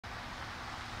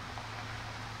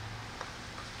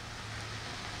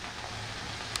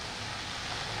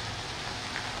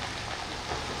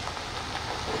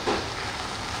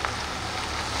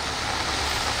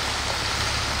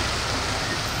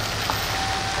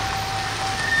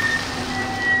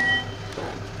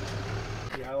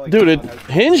Dude,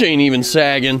 hinge ain't even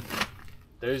sagging.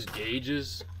 Those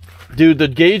gauges. Dude, the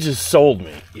gauges sold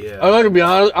me. Yeah. I'm not gonna be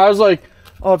honest. I was like,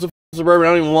 oh, it's a Suburban.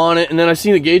 I don't even want it. And then I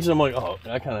seen the gauges. I'm like, oh,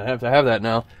 I kind of have to have that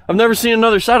now. I've never seen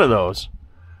another set of those.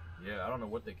 Yeah, I don't know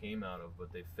what they came out of,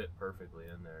 but they fit perfectly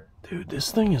in there. Dude,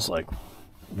 this thing is like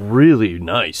really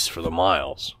nice for the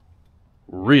miles.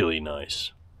 Really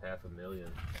nice. $500,000.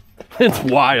 It's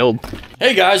wild.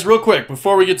 Hey guys, real quick,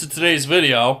 before we get to today's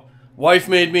video, wife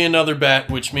made me another bet,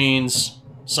 which means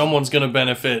someone's gonna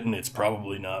benefit, and it's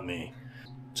probably not me.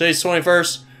 Today's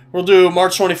 21st. We'll do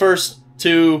March 21st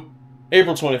to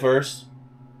April 21st.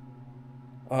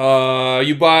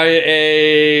 You buy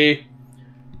a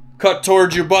cut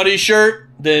towards your buddy shirt,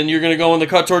 then you're gonna go in the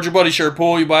cut towards your buddy shirt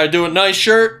pool. You buy a do it nice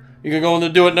shirt, you're gonna go in the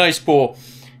do it nice pool.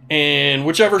 And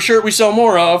whichever shirt we sell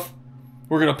more of,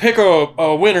 we're gonna pick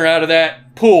a winner out of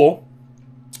that pool,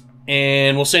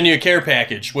 and we'll send you a care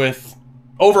package with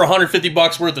over 150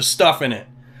 bucks worth of stuff in it.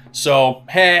 So,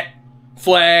 hat,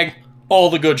 flag, all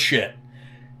the good shit.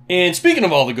 And speaking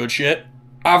of all the good shit,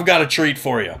 I've got a treat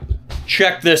for you.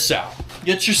 Check this out.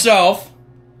 Get yourself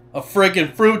a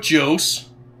freaking fruit juice.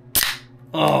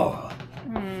 Oh.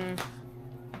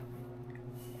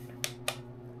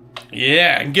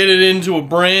 Yeah, and get it into a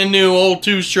brand new old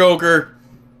two-stroker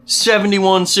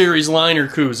 71 series liner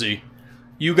koozie.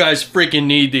 You guys freaking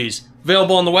need these.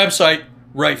 Available on the website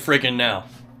right freaking now.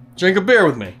 Drink a beer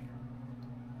with me.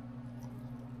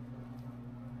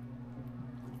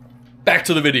 Back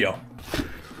to the video.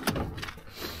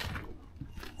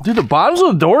 Dude, the bottoms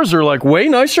of the doors are like way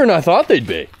nicer than I thought they'd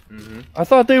be. I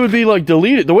thought they would be like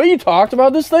deleted. The way you talked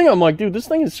about this thing, I'm like, dude, this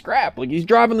thing is scrap. Like, he's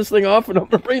dropping this thing off and I'm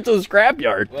gonna bring it to the scrap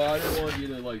yard. Well, I didn't want you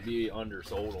to like be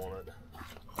undersold on it.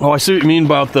 Oh, I see what you mean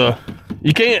about the...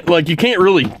 You can't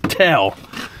really tell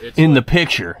It's in like, the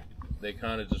picture. They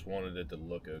kind of just wanted it to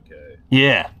look okay.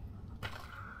 Yeah.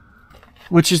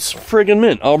 Which is friggin'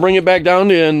 mint. I'll bring it back down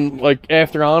to you in, like,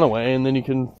 after on away, and then you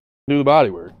can do the body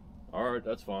work. Alright,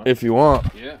 that's fine. If you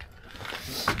want. Yeah.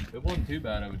 It wasn't too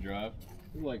bad of a drive.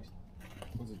 It was like,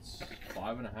 was it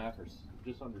 5.5 or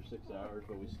just under 6 hours,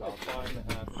 but we stopped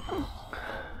 5.5.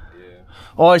 Yeah.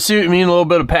 Oh, I see what you mean. A little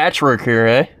bit of patchwork here,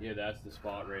 eh? Yeah, that's the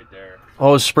spot right there.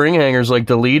 Oh, the spring hanger's like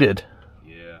deleted.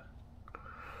 Yeah.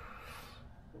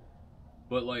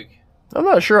 But like... I'm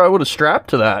not sure I would have strapped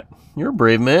to that. You're a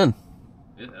brave man.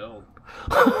 It held.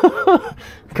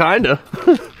 Kinda.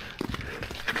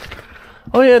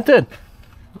 Oh yeah, it did.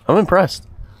 I'm impressed.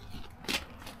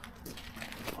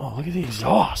 Oh, look at the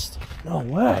exhaust. No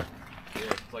way. Yeah,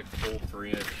 it's like full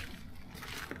 3-inch.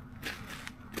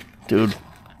 Dude,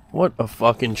 what a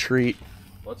fucking treat.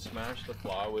 Let's smash the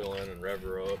flywheel in and rev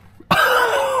her up.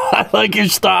 I like your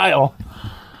style.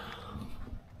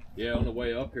 Yeah, on the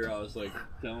way up here, I was like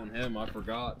telling him I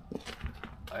forgot.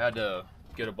 I had to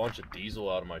get a bunch of diesel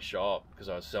out of my shop because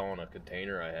I was selling a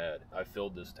container I had. I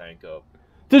filled this tank up.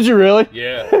 Did you really?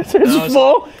 Yeah. It's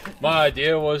full? My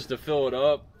idea was to fill it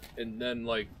up and then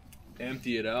like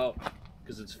empty it out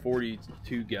because it's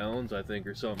 42 gallons, I think,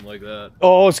 or something like that.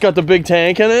 Oh, it's got the big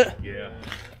tank in it? Yeah.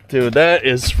 Dude, that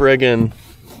is friggin'...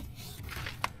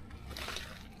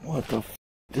 What the f...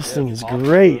 This thing is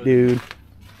great, dude.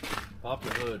 Pop the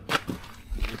hood.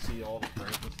 You see all the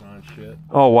Frankenstein shit.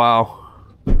 Oh, wow.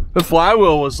 The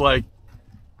flywheel was like...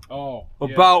 Oh,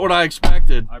 about what I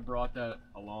expected. I brought that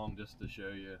along just to show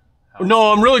you. How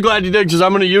No, I'm really glad you did, because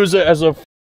I'm going to use it as a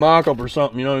mock-up or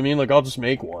something, you know what I mean? Like, I'll just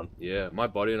make one. Yeah, my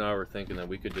buddy and I were thinking that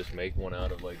we could just make one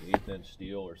out of like 1/8-inch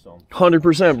steel or something.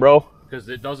 100%, bro. Because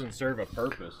it doesn't serve a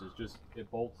purpose. It's just, it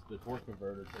bolts the torque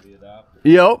converter to the adapter.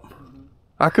 Yep.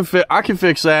 I can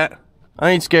fix that.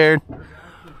 I ain't scared.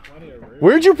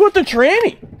 Where'd you put the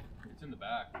tranny? It's in the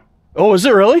back. Oh, is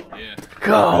it really? Yeah.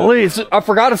 Golly, I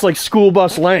forgot it's like school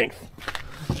bus length.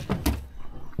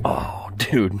 Oh,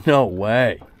 dude, no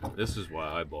way. This is why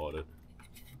I bought it.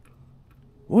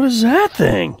 What is that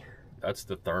thing? That's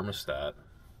the thermostat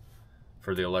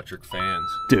for the electric fans.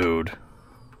 Dude.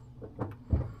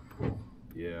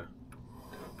 Yeah.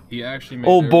 He actually made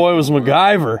Old boy was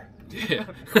MacGyver. Yeah.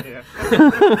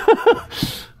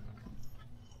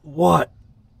 What?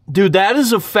 Dude, that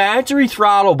is a factory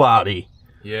throttle body.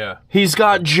 Yeah. He's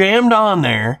got jammed on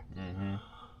there.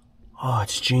 Oh,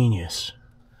 it's genius.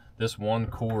 This one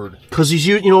cord. Because he's,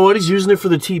 you know what? He's using it for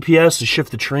the TPS to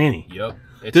shift the tranny. Yep.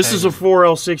 This is a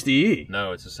 4L60E.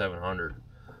 No, it's a 700.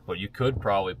 But you could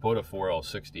probably put a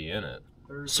 4L60 in it.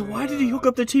 So why did he hook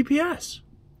up the TPS?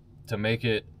 To make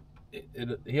it,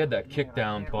 he had that kick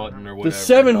down button or whatever. The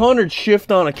 700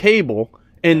 shift on a cable,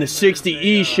 and the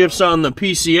 60E shifts on the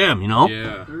PCM, you know?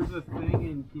 Yeah. There's a thing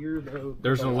in here turbo.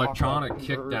 There's an the electronic lock-off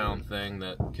converter. kickdown thing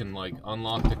that can like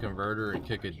unlock the converter and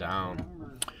kick it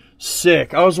down.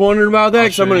 Sick. I was wondering about that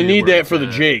because I'm going to need that for the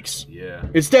Jakes. Yeah,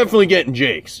 It's definitely getting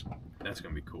Jakes. that's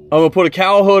gonna be cool. I'm going to put a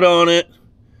cowl hood on it,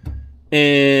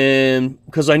 and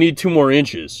because I need 2 more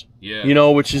inches. Yeah, You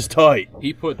know, which is tight.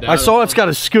 he put that. I saw it's got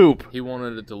a scoop. He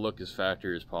wanted it to look as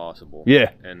factory as possible.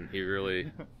 Yeah. and he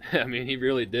really, I mean, he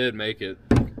really did make it.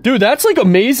 Dude, that's like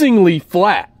amazingly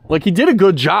flat. Like, he did a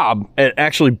good job at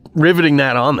actually riveting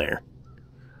that on there.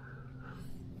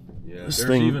 Yeah, This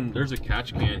thing- there's a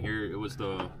catch can here. It was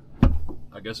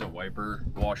I guess a wiper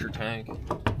washer tank.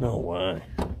 No way.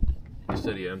 He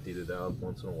said he emptied it out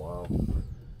once in a while.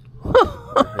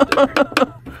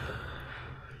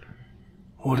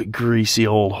 What a greasy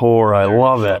old whore. I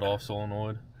love it. Shut off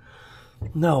solenoid.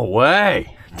 No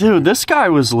way. Dude, this guy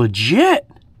was legit.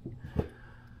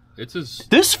 It's his.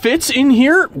 This fits in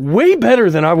here way better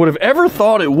than I would have ever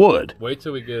thought it would. Wait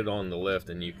till we get it on the lift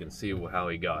and you can see how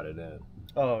he got it in.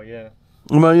 Oh yeah.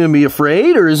 Am I going to be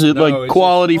afraid, or is it No, like it's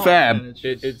quality just- fab? man,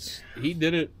 it's just- He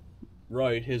did it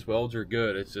right. His welds are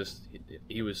good. It's just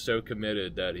he was so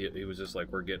committed that he was just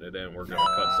like, we're getting it in. We're gonna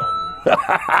cut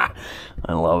something.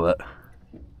 I love it.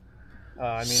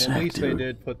 I mean, Sick, at least dude. they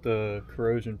did put the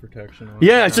corrosion protection on.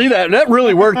 Yeah, see that? That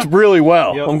really worked really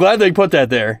well. Yep. I'm glad they put that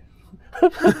there.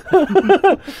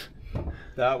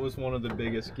 That was one of the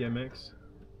biggest gimmicks.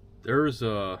 There's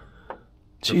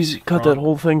Jeez, he cut that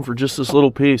whole thing for just this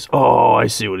little piece. Oh, I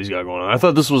see what he's got going on. I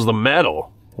thought this was the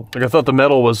metal. Like, I thought the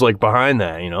metal was, like, behind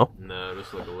that, you know? no,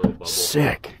 just like a little bubble.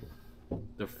 Sick.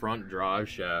 The front drive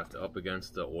shaft up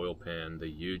against the oil pan, the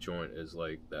U joint is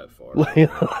like that far.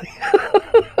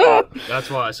 That's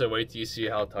why I said wait till you see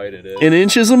how tight it is. An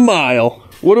inch is a mile.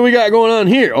 What do we got going on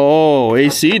here? Oh,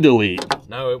 AC delete.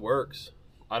 No, it works.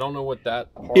 I don't know what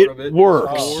that part It of it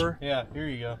works. is for. Yeah, here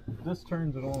you go. This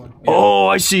turns it on. Oh,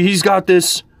 I see. He's got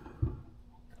this.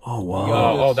 Oh,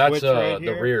 wow. Oh, that's Switch right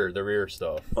the here? rear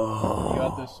stuff. You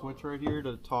got this switch right here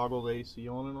to toggle the AC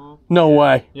on and off. No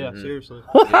way. Yeah, seriously.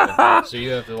 Yeah. So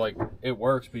you have to like it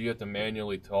works, but you have to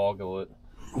manually toggle it.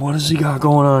 What does he got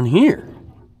going on here?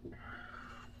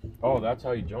 Oh, that's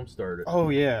how you jump start it. Oh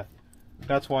yeah,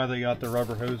 that's why they got the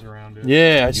rubber hose around it.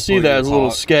 Yeah, I You see put that. your It's a little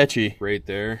top- sketchy. Right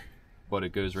there, but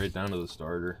it goes right down to the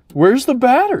starter Where's the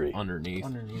battery? underneath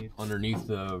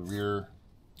the rear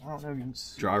I don't know if you can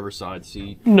see. driver's side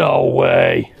seat. No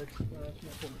way.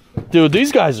 Dude,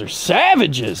 these guys are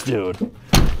savages, dude. I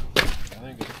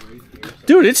think it's right there.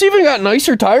 Dude, it's even got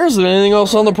nicer tires than anything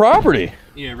else on the property.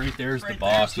 Yeah, right there's the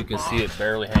box. You can see it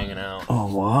barely hanging out.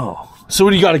 Oh, wow. So what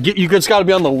do you got to get? It's got to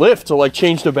be on the lift to, like,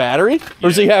 change the battery? Or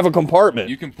does he have a compartment?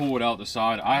 You can pull it out the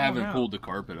side. I haven't pulled the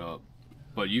carpet up,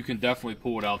 but you can definitely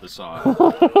pull it out the side.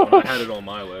 When I had it on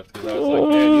my lift, because I was like,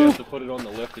 man, you have to put it on the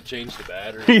lift to change the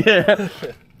battery. Yeah.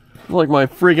 Like my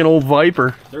freaking old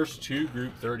Viper. There's 2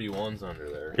 Group 31s under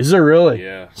there. Is there really?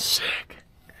 Yeah. Sick.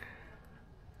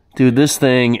 Dude, this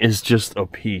thing is just a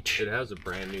peach. It has a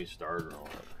brand new starter on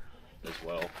it as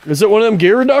well. Is it one of them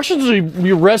gear reductions, or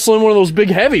you wrestling one of those big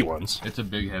heavy ones? It's a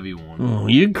big heavy one. Oh,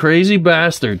 you crazy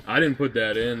bastard. I didn't put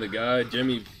that in. The guy,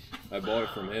 Jimmy, I bought it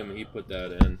from him and he put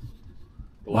that in.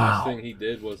 The Wow. last thing he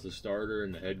did was the starter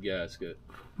and the head gasket.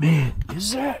 Man,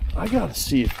 is that... I gotta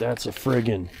see if that's a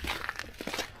friggin...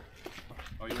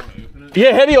 Oh, you want to open it?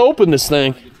 Yeah, how do you open this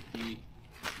thing? Get the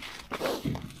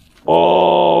key.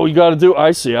 Oh, you gotta do...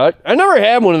 I see. I never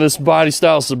had one of this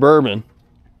body-style Suburban.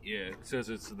 Yeah, it says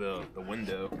it's the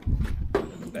window.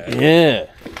 Yeah.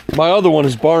 My other one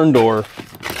is barn door.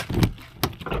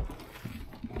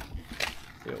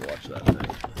 Yeah, watch that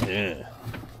thing. Yeah.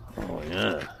 Oh,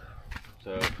 yeah.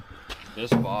 So,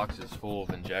 this box is full of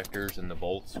injectors and the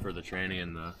bolts for the tranny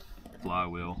and the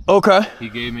flywheel. Okay. He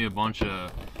gave me a bunch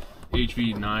of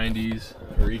HV90s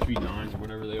or HV9s or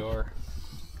whatever they are.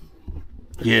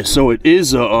 Yeah, so it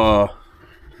is a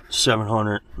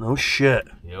 700. No shit.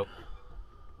 Yep.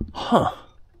 Huh.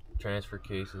 Transfer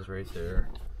cases right there.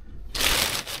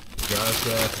 Drive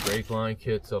shaft, brake line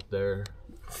kits up there.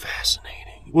 Fascinating.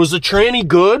 Was the tranny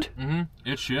good?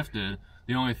 It shifted.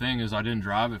 The only thing is I didn't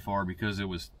drive it far because it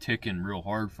was ticking real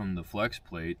hard from the flex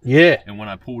plate. Yeah. And when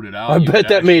I pulled it out, I bet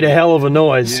that made a hell of a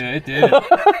noise. Yeah, it did.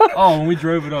 Oh, when we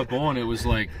drove it up on, it was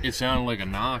like, it sounded like a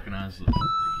knock, and I was like,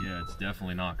 yeah, it's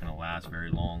definitely not going to last very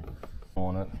long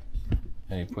on it.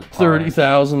 And he put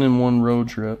 30,000 in one road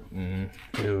trip.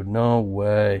 Mm-hmm. Dude, no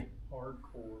way.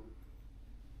 Hardcore.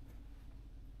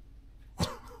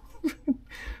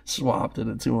 Swapped it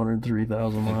at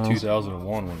 203,000 In miles.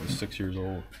 2001 when he was 6 years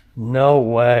old. No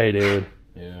way, dude.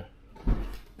 Yeah.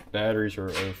 Batteries are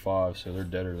 05, so they're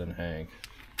deader than Hank.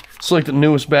 It's like the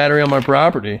newest battery on my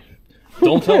property.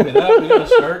 Don't tell me that. We gotta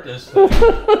start this thing.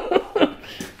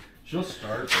 She'll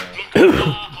start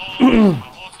that.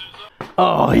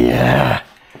 Oh yeah,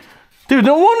 dude.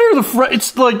 No wonder the front.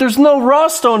 It's like there's no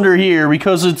rust under here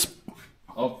because it's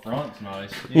Up front's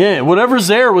nice. yeah. Whatever's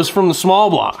there was from the small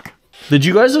block. Did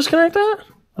you guys disconnect that?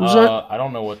 Was that? I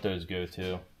don't know what those go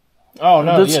to. Oh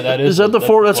no, yeah, that is. Is that the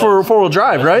four? That's for four-wheel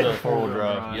drive, right? The four-wheel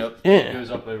drive. Yep. Yeah. It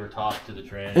goes up over top to the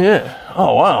train. Yeah.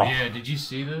 Oh wow. Yeah. Did you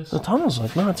see this? The tunnel's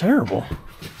like not terrible.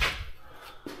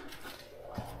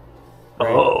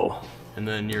 Oh. And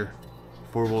then your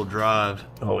four-wheel drive.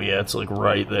 Oh yeah, it's like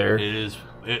right there. It is.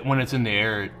 When it's in the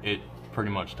air, it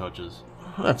pretty much touches.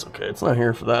 That's okay. It's not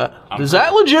here for that. Is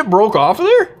that legit broke off of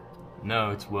there? No,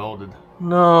 it's welded.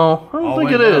 No, I don't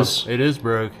think it is. It is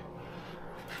broke.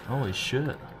 Holy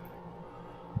shit.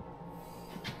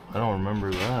 I don't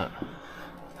remember that.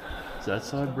 Is that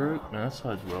side broke? No, that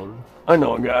side's welded. I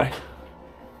know a guy.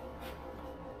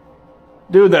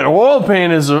 Dude, that oil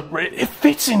pan is it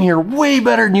fits in here way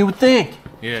better than you would think.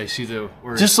 Yeah, you see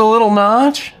Just a little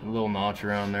notch? a little notch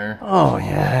around there. Oh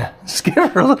yeah. Just give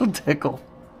her a little tickle.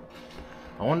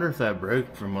 I wonder if that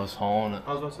broke from us hauling it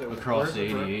I was about to say, across where's the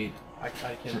it 88. I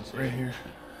can't see. Right here.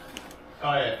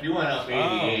 Oh yeah, if you went up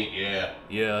 88, yeah.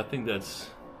 Yeah, I think that's...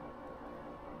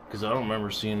 Because I don't remember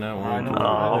seeing that one. I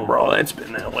know. Oh, bro, that's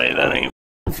been that way. That ain't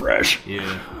fresh. Yeah.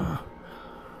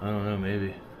 I don't know,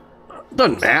 maybe.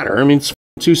 Doesn't matter. I mean, it's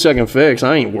a 2-second fix.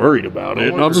 I ain't worried about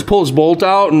it. wonder- I'll just pull this bolt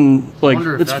out and like I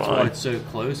wonder if it's that's why fine. it's so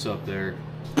close up there.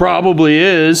 Probably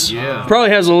is. Yeah. Probably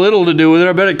has a little to do with it.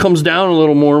 I bet it comes down a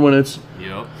little more when it's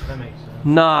Yep. That makes sense.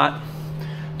 not.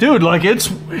 Dude, like it's.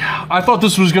 I thought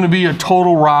this was gonna be a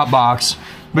total rot box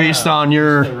based on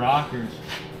your. The rockers.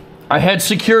 I had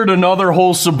secured another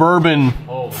whole Suburban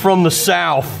Holy from the shit.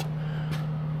 south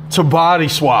to body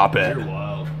swap it. You're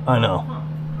wild. I know.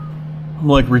 I'm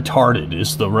like retarded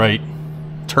is the right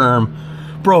term.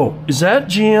 Bro, is that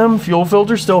GM fuel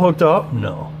filter still hooked up?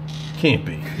 No. Can't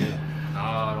be.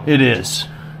 I don't It is.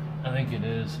 I think it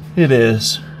is. It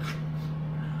is.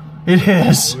 It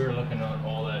is. We were looking at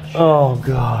all that shit. Oh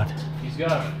god. He's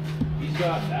got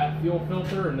that fuel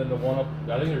filter and then the one up,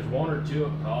 I think there's one or two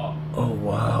up top. Oh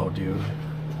wow, dude.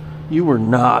 You were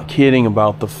not kidding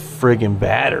about the friggin'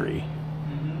 battery.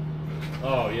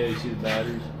 Oh yeah, you see the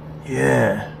batteries?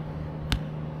 Yeah.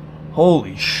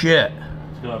 Holy shit.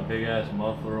 It's got a big ass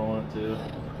muffler on it too.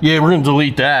 Yeah, we're gonna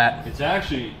delete that. It's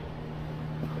actually,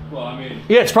 well, I mean,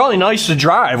 Yeah, it's probably nice to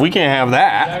drive. We can't have it's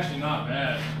that. actually not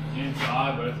bad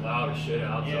inside, but it's loud as shit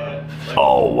outside. Like,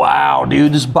 Oh wow,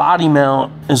 dude. This body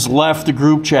mount has left the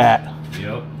group chat.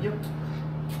 Yep.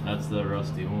 That's the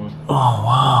rusty one. Oh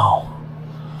wow.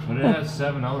 But it has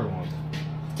 7 other ones.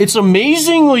 It's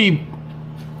amazingly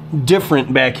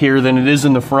different back here than it is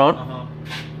in the front.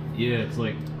 Yeah, it's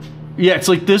like, Yeah, it's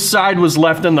like this side was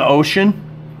left in the ocean.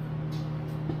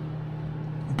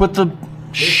 But the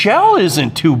shell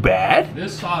isn't too bad.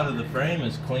 this side of the frame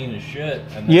is clean as shit.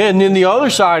 And Yeah, and then the other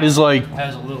side is like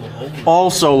has a little hole.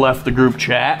 also left the group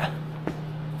chat.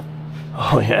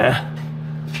 Oh yeah.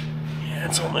 Yeah,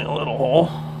 it's only a little hole.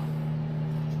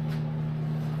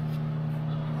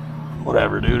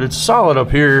 Whatever, dude. It's solid up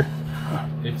here.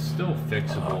 It's still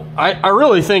fixable. I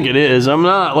really think it is. I'm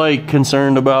not like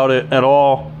concerned about it at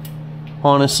all.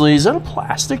 Honestly, is that a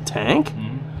plastic tank?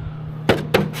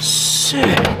 Sick.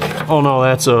 Oh no,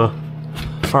 that's a.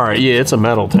 All right, yeah, it's a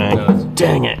metal tank. No, it's-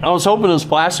 Dang it! I was hoping it was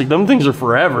plastic. Them things are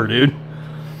forever, dude.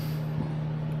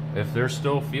 If they're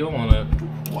still feeling it,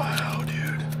 Wow,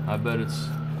 dude. I bet it's,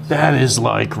 That is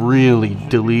like really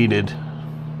deleted.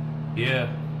 yeah.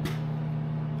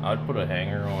 I'd put a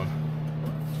hanger on.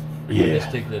 Yeah.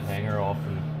 Just take that hanger off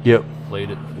and Yep.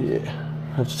 plate it. Yeah.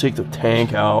 Have to take the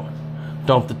tank out.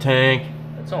 Dump the tank.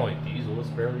 It's only diesel. It's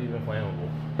barely even flammable.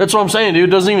 That's what I'm saying, dude.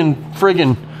 It doesn't even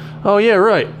friggin'. Oh yeah,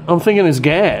 right. I'm thinking it's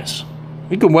gas.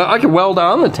 You can I can weld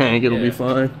on the tank. It'll be Yeah.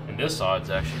 fine. And this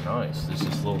side's actually nice. This is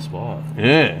this little spot.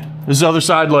 Yeah. This other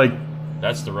side, like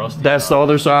That's the rusty. that's the side.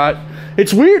 other side.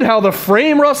 It's weird how the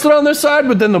frame rusted on this side,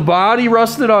 but then the body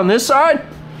rusted on this side.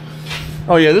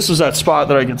 Oh yeah, this was that spot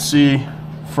that I could see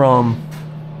from.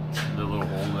 The little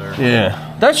hole there.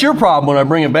 Yeah, that's your problem when I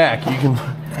bring it back. You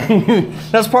can.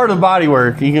 That's part of the body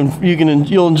work.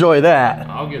 You'll enjoy that.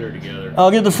 I'll get her together.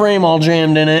 I'll get the frame all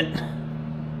jammed in it.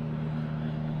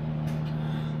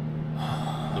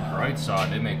 The bright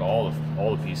side, they make all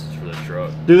the pieces for the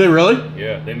truck. Do they really?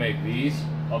 Yeah, they make these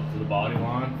up to the body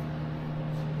line.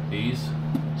 These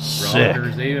Sick.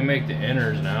 rockers. They even make the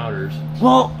inners and outers.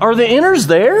 Well, are the inners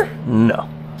there? No.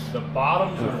 The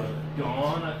bottoms are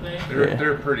gone, I think.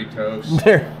 They're pretty toast.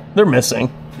 They're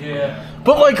missing. Yeah.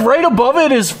 But like right above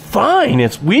it is fine.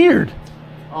 It's weird.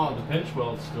 Oh, the pinch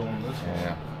weld's still on this one.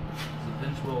 Yeah. Is the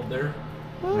pinch weld there?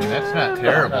 I mean, that's not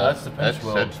terrible. No, that's the pinch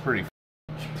weld. That's pretty.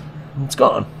 It's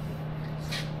gone.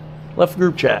 Left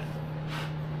group chat.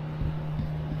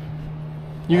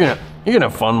 You're gonna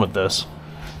have fun with this.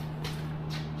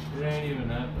 It ain't even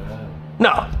that bad.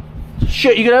 No.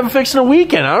 Shit, you could have it fixed in a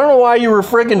weekend. I don't know why you were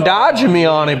friggin' dodging me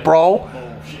on it, bro.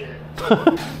 Oh, shit.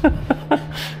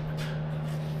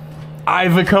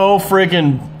 Iveco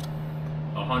friggin'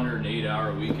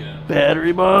 108-hour weekend.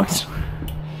 battery box.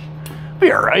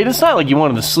 Be alright. It's not like you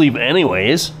wanted to sleep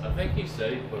anyways. I think he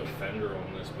said he put a fender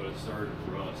on this, but it started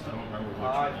to rust. I don't remember which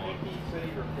I one. think he said he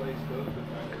replaced those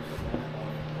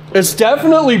defenders. It's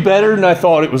definitely better than I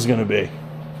thought it was gonna be.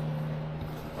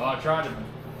 Oh, I tried to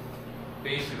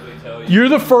basically tell you. You're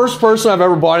the first person I've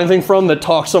ever bought anything from that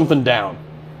talks something down.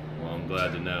 Well, I'm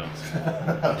glad to know.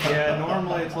 Yeah,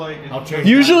 normally it's like. I'll check.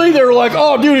 Usually they're like,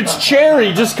 oh, dude, it's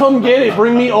cherry. Just come get it.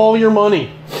 Bring me all your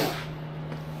money.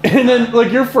 And then,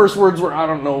 like, your first words were, I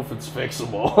don't know if it's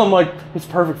fixable. I'm like, it's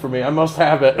perfect for me. I must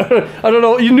have it. I don't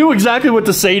know. You knew exactly what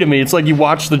to say to me. It's like you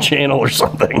watched the channel or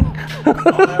something. I've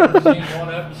never seen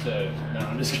one episode. No,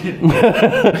 I'm just kidding.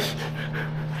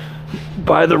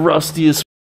 By the rustiest.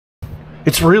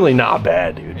 It's really not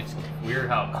bad, dude. It's weird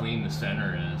how clean the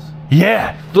center is.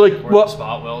 Yeah. Like, Where the well,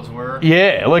 spot welds were.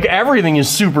 yeah, like everything is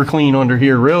super clean under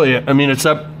here, really. I mean,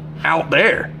 except out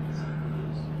there.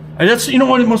 And that's, you know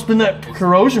what, it must have been that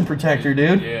corrosion protector,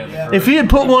 dude. Yeah. If he had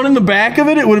put one in the back of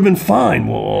it, it would have been fine.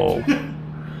 Whoa.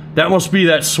 That must be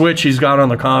that switch he's got on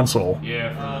the console.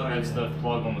 Yeah, that's the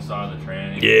plug on the side of the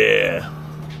tranny. Yeah.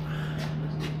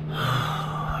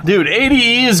 Dude,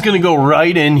 ADE is going to go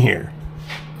right in here.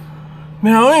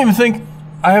 Man, I don't even think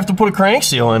I have to put a crank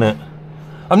seal in it.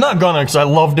 I'm not gonna, because I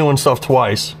love doing stuff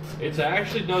twice. It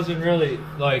actually doesn't really,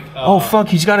 like... Oh, fuck,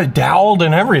 he's got it doweled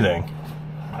and everything.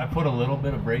 I put a little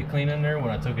bit of brake clean in there when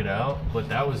I took it out, but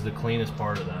that was the cleanest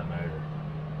part of that motor.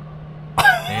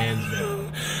 Hands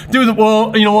down. Dude,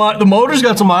 well, you know what? The motor's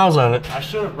got some miles on it. I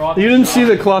should have brought You didn't see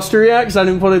the cluster yet, because I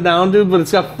didn't put it down, dude, but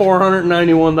it's got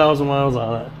 491,000 miles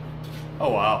on it. Oh,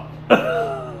 wow.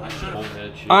 I should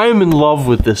have. I am in love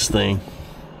with this thing.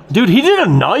 Dude, he did a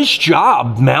nice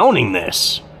job mounting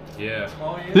this. Yeah.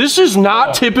 This is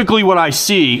not typically what I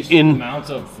see in Amounts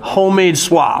of... homemade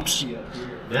swaps. Yeah,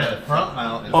 the front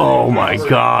mount is Oh my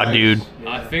god, dude.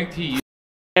 I think he...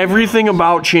 Everything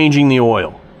about changing the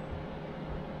oil.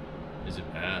 Is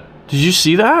it bad? Did you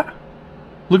see that?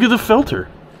 Look at the filter.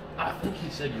 I think he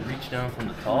said you reach down from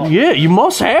the top. Yeah, you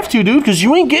must have to, dude, because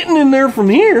you ain't getting in there from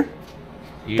here.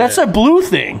 Yeah. That's that blue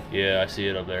thing. Yeah, I see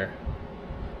it up there.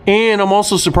 And I'm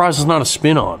also surprised it's not a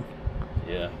spin-on.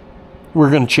 Yeah. We're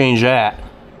going to change that.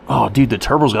 Oh, dude, the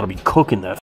turbo's got to be cooking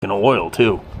that fucking oil,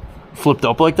 too. Flipped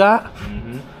up like that?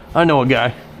 Mm-hmm. I know a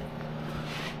guy.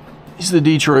 He's the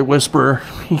Detroit Whisperer.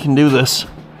 He can do this.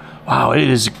 Wow, it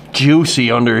is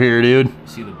juicy under here, dude.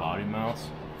 See the body mounts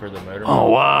for the motor? Oh,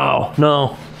 wow.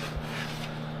 No.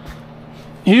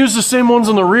 You use the same ones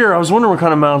on the rear. I was wondering what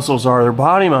kind of mounts those are. They're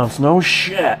body mounts. No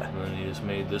shit. And then you just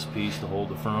made this piece to hold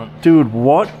the front. Dude,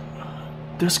 what?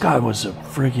 This guy was a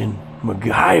friggin'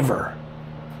 MacGyver.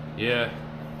 Yeah.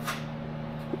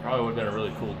 Probably would have been a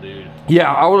really cool dude.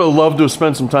 Yeah, I would have loved to have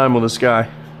spent some time with this guy.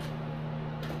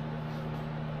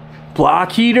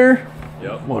 Block heater?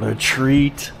 Yep. What a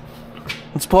treat.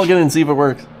 Let's plug it in and see if it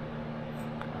works.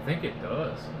 I think it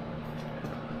does.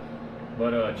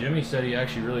 But Jimmy said he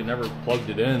actually really never plugged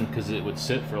it in because it would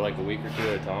sit for like a week or two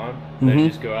at a time. Then you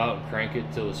just go out and crank it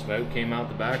till the smoke came out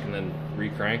the back and then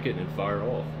re-crank it and fire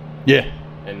off. Yeah,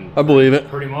 And I believe it.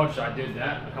 pretty much I did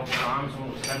that a couple times when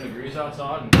it was 10 degrees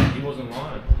outside and he wasn't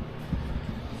lying.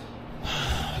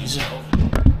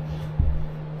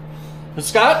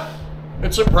 Scott,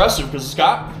 it's impressive because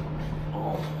Scott.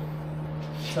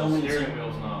 Tell me, Steering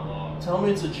wheel's not locked. tell me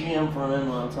it's a GM front end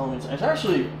mount. Tell me it's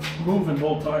actually moving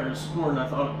both tires more than I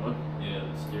thought it would. Yeah,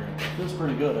 the steering wheel. Feels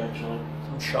pretty good actually.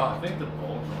 I'm I shocked. think the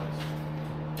ball joints.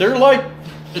 They're like,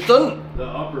 it doesn't. The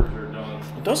uppers are done.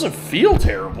 It doesn't feel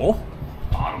terrible.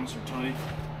 Bottoms are tight.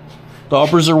 The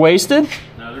uppers are wasted.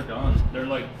 No, they're done. They're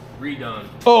like redone.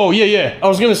 Oh yeah, yeah. I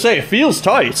was gonna say it feels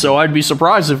tight, so I'd be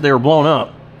surprised if they were blown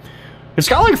up. It's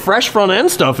got like fresh front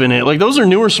end stuff in it. Like those are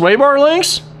newer sway bar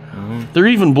links. They're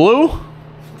even blue.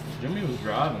 Jimmy was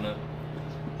driving it.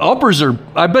 Uppers are.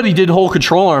 I bet he did whole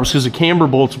control arms because the camber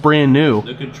bolt's brand new.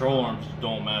 The control arms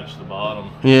don't match the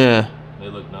bottom. Yeah, They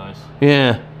look nice.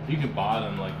 yeah. You can buy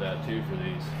them like that too for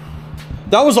these.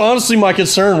 That was honestly my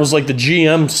concern. Was like the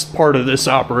GM's part of this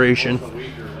operation. What's the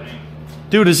weaker link?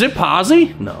 Dude, is it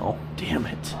posi? No. Damn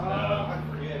it. I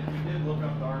forget. We did look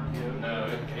up the RPO. No,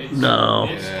 it No.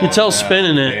 It's You can tell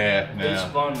spinning it. Yeah, It's no.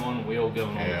 fun one wheel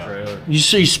going on the trailer.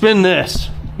 You spin this.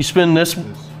 You spin this,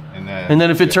 and then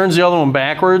if it turns the other one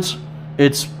backwards,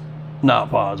 it's not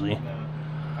positive.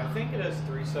 I think it has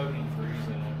 373s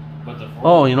in it. But the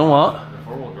Oh, you know what? The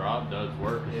four-wheel drive does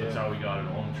work. 'Cause That's Yeah. how we got it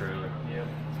on the trailer. Yep.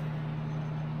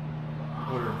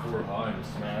 Put her in 4 high and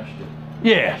smashed it.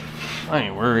 Yeah. I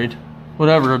ain't worried.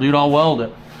 Whatever, dude. I'll weld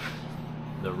it.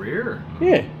 The rear?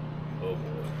 Yeah. Oh boy.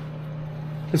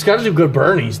 It's got to do good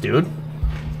burnies, dude.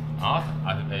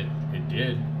 It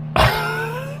did.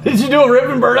 Did you do a rip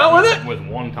and burn out with it? With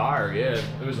one tire, yeah.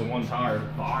 It was a one tire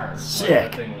fire. Sick.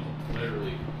 That thing was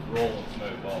literally rolling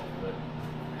smoke off of it.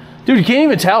 Dude, you can't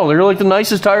even tell. They're like the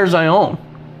nicest tires I own.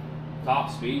 Top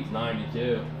speed's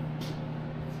 92.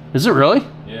 Is it really?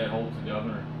 Yeah, it holds the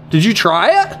governor. Did you try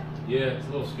it? Yeah, it's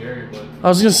a little scary, but I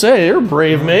was gonna say you're a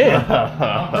brave man.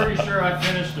 I'm pretty sure I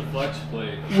finished the flex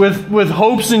plate. with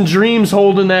hopes and dreams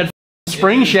holding that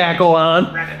spring shackle on.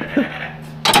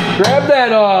 Grab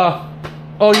that.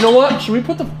 Oh, you know what? Should we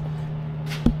put the?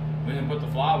 We didn't put the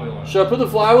flywheel in. Should I put the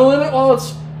flywheel in it while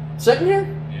it's sitting here?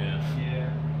 Yeah.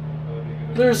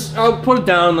 I'll put it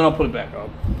down, then I'll put it back up.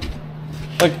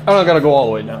 Like I don't gotta go all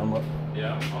the way down, but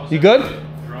Yeah. You good?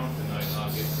 Get drunk tonight,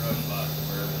 not get crushed by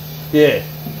Suburban. yeah.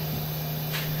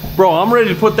 Bro, I'm ready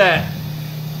to put that.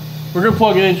 We're gonna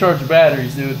plug it in, charge the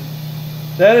batteries, dude.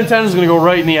 That antenna's gonna go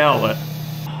right in the outlet,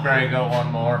 Ready to go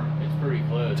one more. It's pretty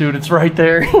close. dude. It's right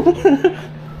there. We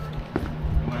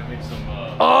might make some.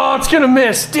 Oh, it's gonna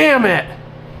miss. Damn it.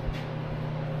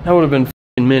 That would have been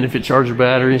f***ing mint if it charged the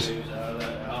batteries. Out of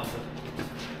that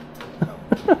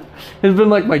outlet. It's been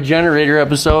like my generator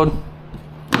episode.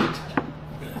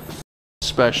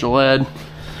 Special ed.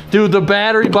 Dude, the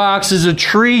battery box is a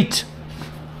treat.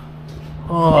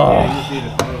 Oh. Yeah, you just need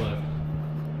a tow lift.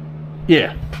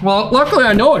 Yeah. Well, luckily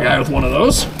I know a guy with one of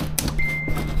those.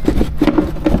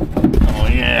 Oh,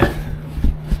 yeah.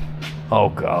 Oh,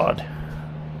 God.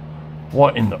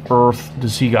 What in the earth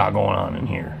does he got going on in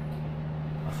here?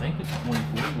 I think it's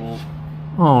 24 volt.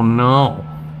 Oh, no.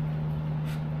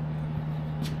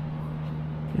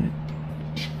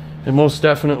 It most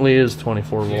definitely is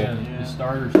 24 volt. Yeah, the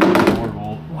starter's 24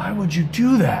 volt. Why would you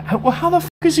do that? How the f***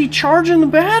 is he charging the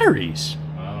batteries?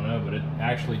 I don't know, but it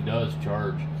actually does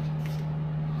charge.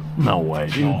 No way,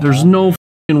 dude. There's no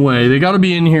f***ing way. They got to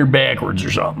be in here backwards or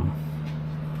something.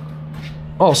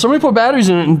 Oh, somebody put batteries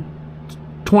in it in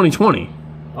 2020.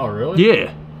 Oh, really?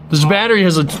 Yeah. This battery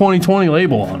has a 2020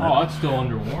 label on it. Oh, it's still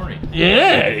under warranty.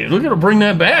 Yeah, dude, look at to bring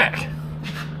that back.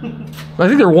 I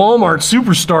think they're Walmart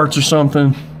Super Starts or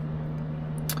something.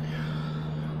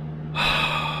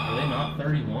 Are they not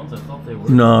 31s? I thought they were.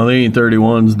 No, they ain't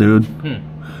 31s, dude.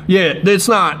 Yeah, it's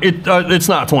not. It's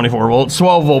not 24 volt. It's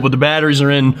 12 volt, but the batteries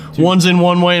are in. One's in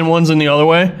one way and one's in the other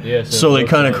way. Yeah, so it they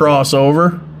looks kind of like cross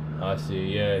over. I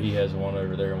see. Yeah, he has one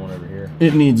over there and one over here.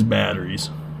 It needs batteries,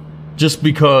 just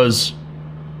because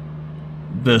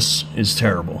this is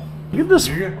terrible. Look at this.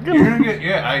 You're gonna get,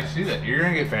 yeah, I see that. You're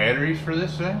gonna get batteries for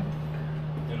this thing?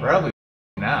 Probably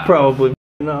not. Probably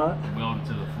not. Weld it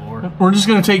to the floor. We're just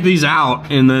gonna take these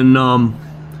out and then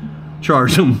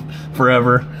charge them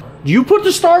forever. You put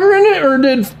the starter in it, or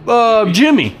did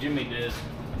Jimmy? Jimmy did.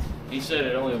 He said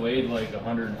it only weighed like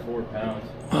 104 pounds.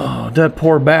 Oh, that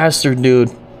poor bastard,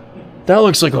 dude. That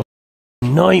looks like a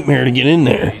nightmare to get in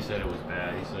there. He said it was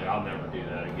bad. He said, I'll never do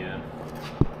that again.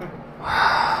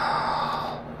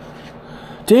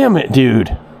 Damn it,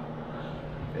 dude.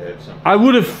 I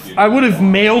would have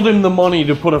mailed him the money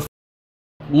to put a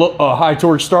high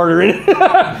torque starter in it,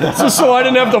 so I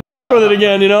didn't have to with it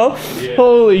again, you know? Yeah.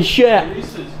 Holy shit.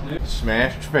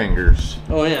 Smashed fingers.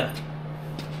 Oh yeah.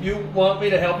 You want me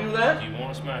to help you with that? Do you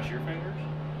want to smash your fingers?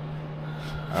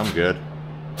 I'm good.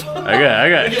 I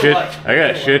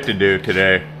got shit to do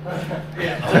today.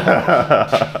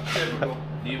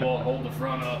 You won't hold the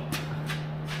front up.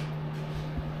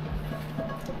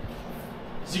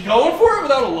 Is he going for it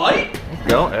without a light?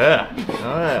 Go, yeah.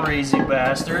 Oh, yeah. Crazy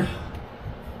bastard.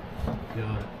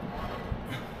 Good.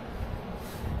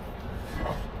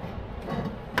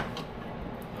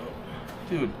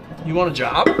 Dude, you want a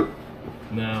job?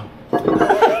 No.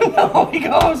 No, he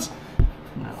goes.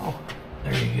 No.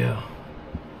 There you go.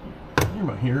 You're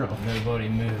my hero. Nobody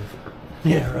move.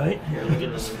 Yeah, right? Here, look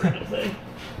at this freaking thing.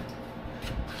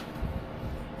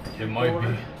 It might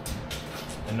be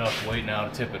enough weight now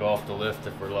to tip it off the lift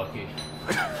if we're lucky.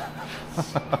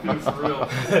 Dude, for real. Oh,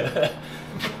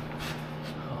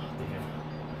 damn.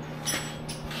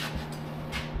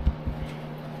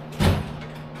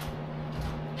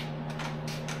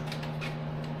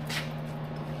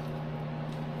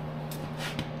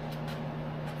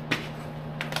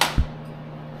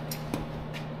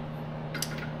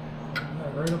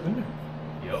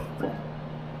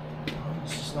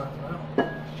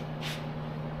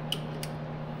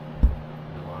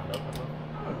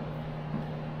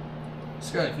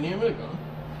 Scotty, can you hear me going?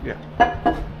 Yeah.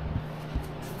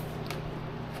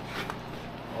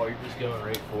 Oh, you're just going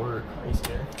right for it. Are you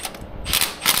scared?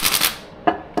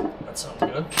 That sounds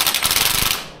good.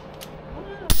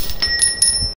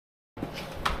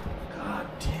 God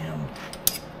damn.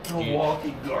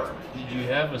 Milwaukee garbage. Did you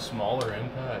have a smaller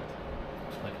impact?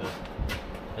 Like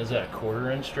a, is that a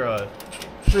 1/4-inch drive?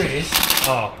 3/8.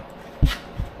 Oh,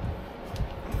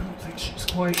 I don't think she's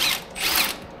quite.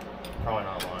 probably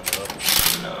not lined up.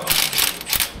 No.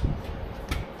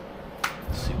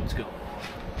 Let's see what's going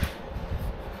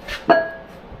on.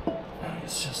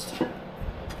 It's just.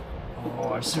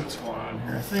 Oh, I see what's going on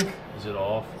here. I think. Is it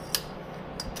off?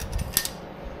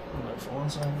 My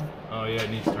phone's on there. Oh yeah, it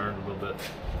needs turned a little bit.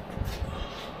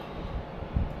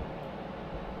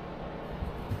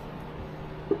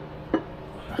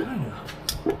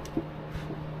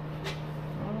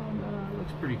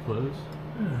 Looks pretty close.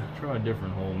 Yeah, try a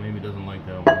different hole. Maybe it doesn't like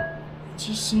that one. It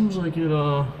just seems like it could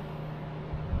go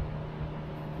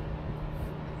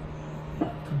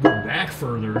back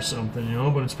further or something, you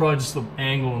know, but it's probably just the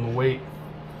angle and the weight.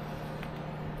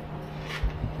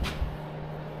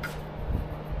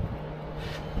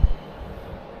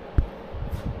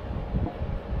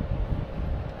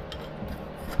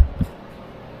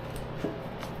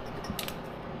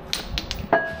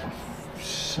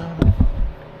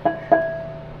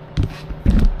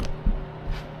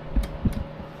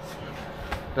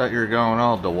 Thought you were going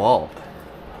all DeWalt.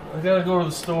 I gotta go to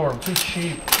the store. I'm too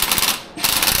cheap.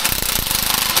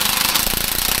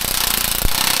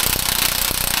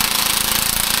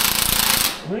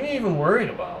 What are you even worried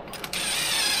about?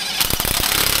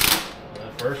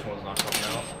 That first one's not coming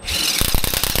out.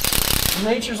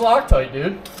 Nature's Loctite,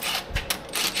 dude.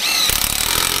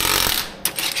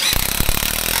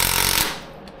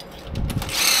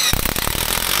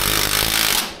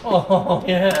 Oh,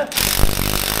 yeah.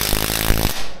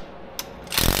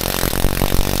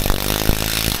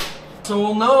 So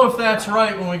we'll know if that's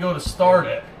right when we go to start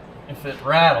it. If it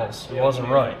rattles, it wasn't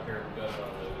right.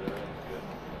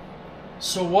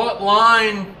 So what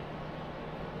line?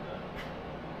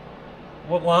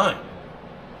 What line?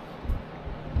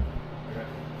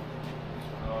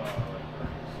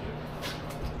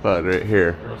 But right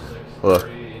here. Look.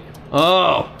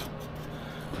 Oh.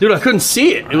 Dude, I couldn't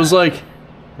see it. It was like...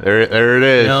 There it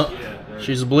is. No,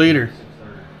 she's a bleeder.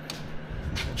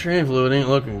 Train fluid ain't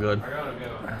looking good.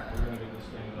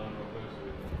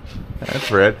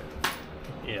 That's red.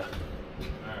 Yeah.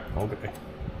 Okay.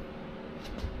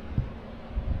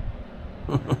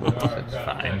 That's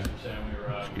fine.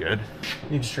 It's good.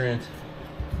 Needs trans.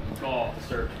 Call the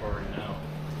search party now.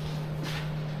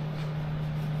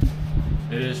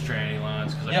 It is tranny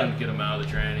lines because I couldn't get them out of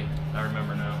the tranny. I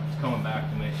remember now. It's coming back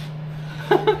to me.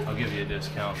 I'll give you a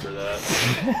discount for that.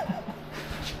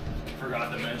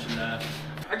 Forgot to mention that.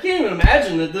 I can't even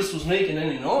imagine that this was making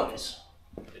any noise.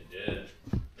 It did.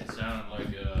 It sounded like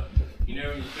you know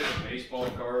when you fit a baseball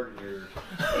card and you're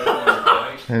on your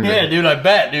bike? Yeah, dude, I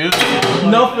bet, dude.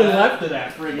 Nothing left of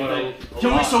that friggin'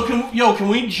 thing. Can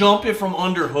we jump it from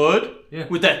under hood? Yeah.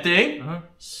 With that thing? Uh-huh.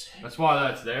 That's why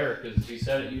that's there, because he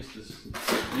said it used to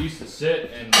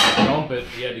sit and jump it.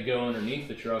 He had to go underneath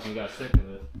the truck and got sick of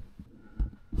it.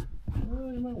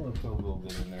 Well, you might want to put a little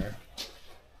bit in there.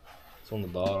 It's on the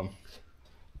bottom.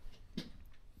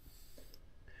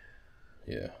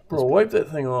 Yeah. Bro, wipe that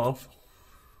thing off.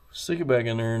 Stick it back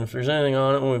in there, and if there's anything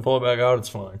on it when we pull it back out, it's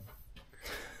fine.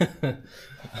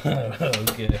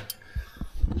 Okay.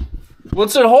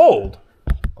 What's it hold?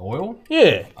 Oil?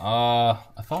 Yeah. I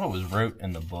thought it was wrote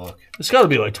in the book. It's got to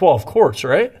be like 12 quarts,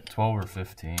 right? 12 or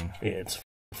 15. Yeah, it's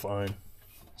fine.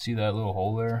 See that little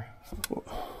hole there?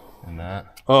 And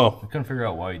that? Oh. I couldn't figure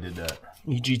out why he did that.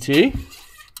 EGT?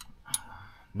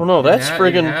 Oh no, that's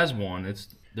friggin'. It has one.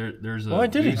 It's there's a Why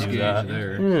did he loose do gauge that?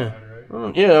 there. Yeah.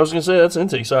 Yeah, I was gonna say that's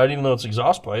intake side, even though it's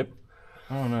exhaust pipe.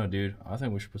 I don't know, dude. I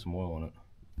think we should put some oil on it.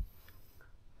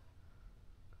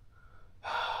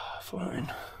 Fine.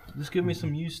 Just give me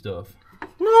some used stuff.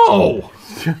 No!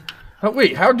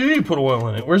 Wait, how do you put oil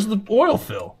in it? Where's the oil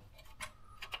fill?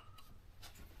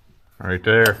 Right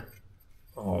there.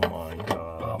 Oh my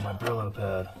god. Oh, my Brillo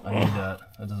pad. I need that.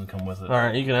 That doesn't come with it.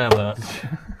 Alright, you can have that.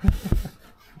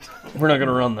 We're not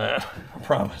gonna run that. I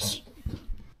promise.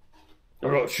 I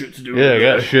got shit to do. Yeah, I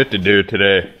got shit to do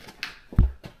today.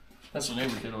 That's what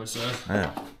neighbor kid always says.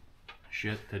 Yeah.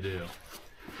 Shit to do.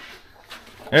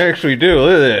 I actually do.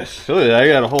 Look at this. Look at that. I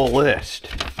got a whole list.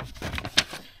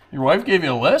 Your wife gave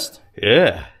you a list?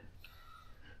 Yeah.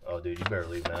 Oh, dude, you better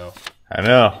leave now. I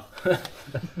know.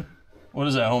 What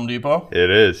is that, Home Depot? It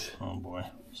is. Oh boy,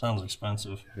 sounds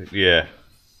expensive. Yeah.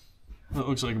 That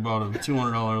looks like about a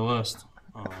 $200 list.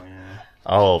 Oh yeah.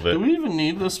 All of it. Do we even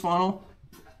need this funnel?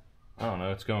 I don't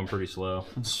know. It's going pretty slow.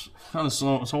 It's kind of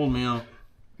slow. It's holding me up.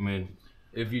 I mean,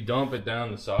 if you dump it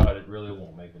down the side, it really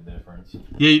won't make a difference.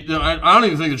 Yeah, I don't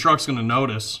even think the truck's gonna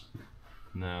notice.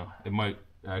 No, it might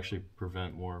actually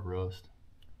prevent more rust.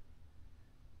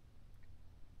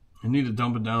 I need to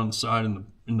dump it down the side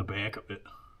in the back of it.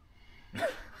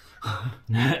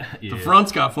 Yeah. The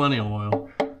front's got plenty of oil.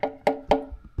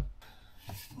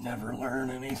 Never learn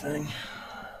anything.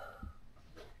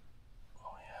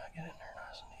 Oh yeah, get in there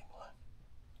nice and deep.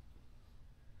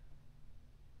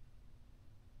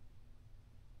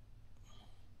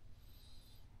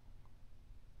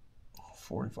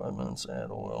 45 minutes to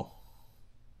add oil.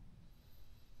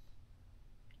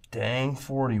 Dang,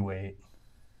 40 weight.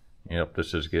 Yep,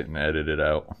 this is getting edited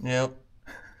out. Yep.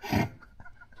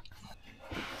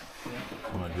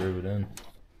 I drove it in.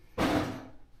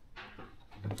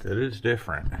 That is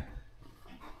different.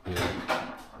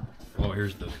 Yeah. Oh,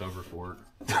 here's the cover for it.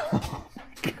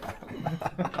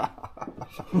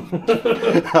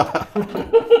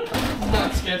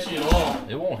 Not sketchy at all.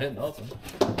 It won't hit nothing.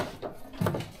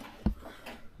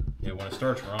 Yeah, when it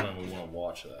starts running, we want to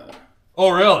watch that. Oh,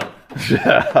 really?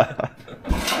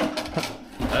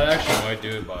 That actually might do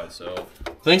it by itself.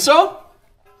 Think so?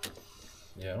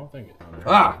 Yeah, I don't think it.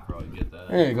 Ah. Probably get that.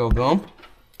 There you go, Gump.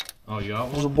 Oh, you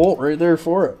got There's a one? bolt right there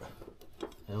for it.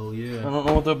 Hell I yeah. don't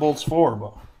know what that bolt's for,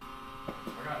 but... I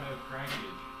got no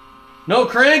crankage. No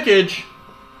crankage!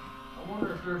 I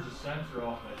wonder if there's a sensor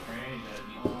off that tranny that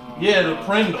needs. Yeah, the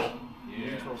Prindle.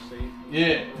 Yeah.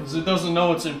 Yeah, because it doesn't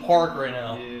know it's in park right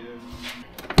now.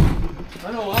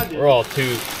 I know I did. We're all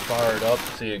too fired up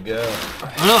to see it go.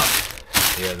 I know.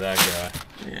 Yeah, that guy.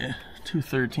 Yeah,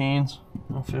 213s,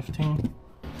 no 15.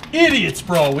 Idiots,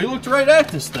 bro. We looked right at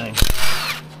this thing.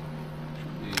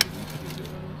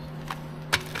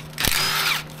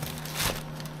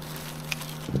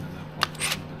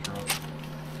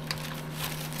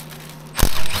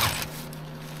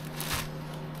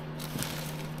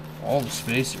 All the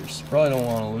spacers. Probably don't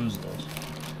want to lose those.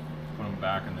 Put them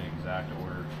back in the exact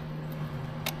order.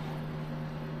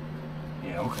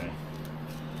 Yeah, okay.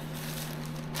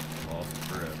 Well,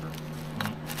 forever.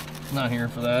 Not here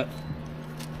for that.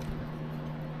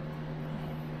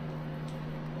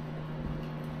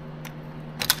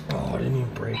 Oh, I didn't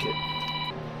even break it.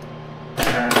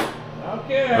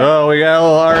 Okay. Oh, we got a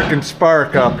little arc and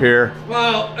spark up here.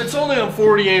 Well, it's only on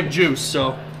 40 amp juice,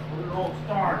 so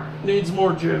needs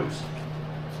more juice.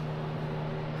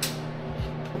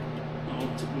 Oh,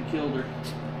 we killed her.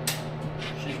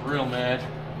 She's real mad.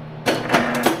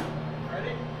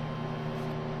 Ready?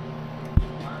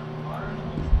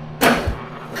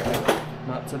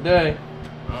 Not today.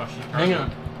 Oh, she Hang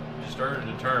on. She started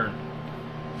to turn.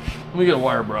 Let me get a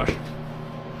wire brush.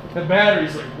 The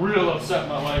battery's like real upset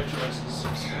my life choices.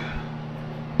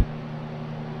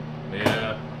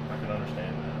 Yeah, I can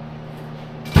understand that.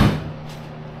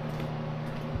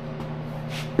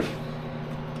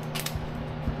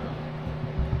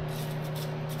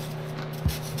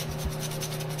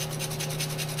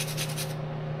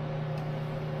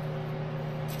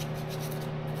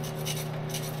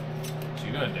 So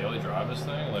you gonna daily drive this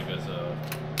thing like as a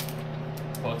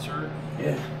putzer?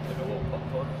 Yeah. Like a little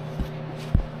putt-putt?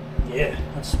 Yeah,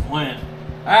 that's the plan.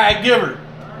 Alright, give her.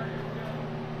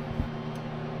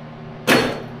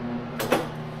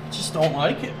 Just don't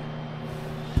like it.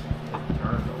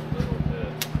 Turned a little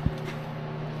bit.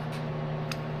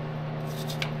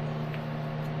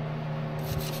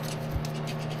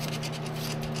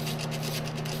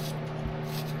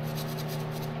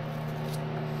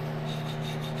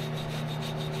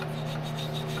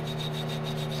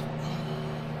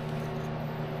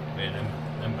 Man,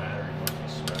 them batteries must be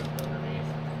smoked underneath.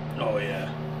 Oh yeah.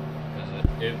 Because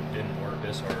it didn't work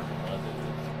this hard when I did it.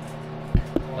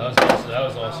 That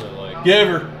was also like... Give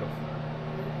her.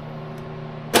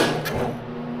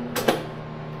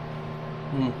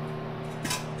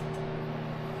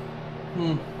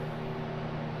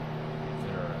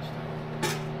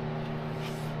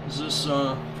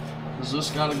 Interesting. Has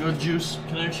this got a good juice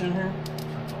connection here?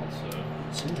 I thought so.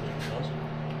 It seems like it does.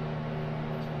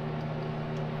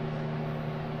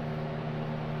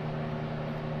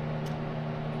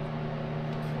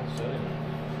 I'll say it.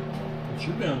 It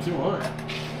should be on 200.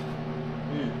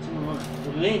 Yeah, 200.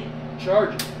 But it ain't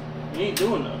charging. It ain't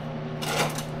doing nothing.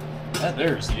 That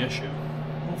there is the issue.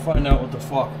 We'll find out what the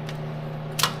fuck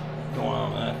going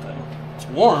on with that thing. It's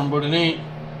warm, but it ain't.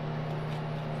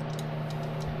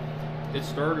 It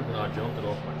started when I jumped it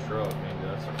off my truck. Maybe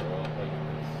that's the problem. Like,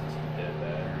 it's dead.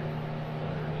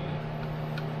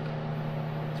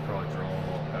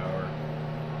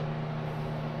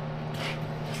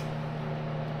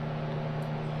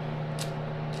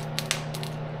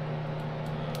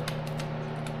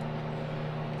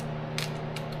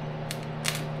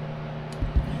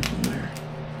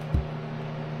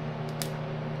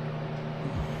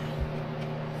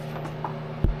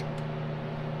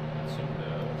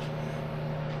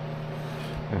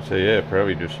 gonna say, yeah,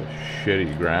 probably just a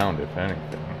shitty ground, if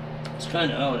anything. It's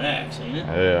kind of how it acts, ain't it?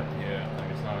 Yeah. Yeah, like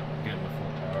it's not getting the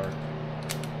full power.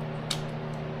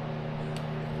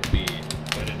 Be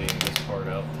editing this part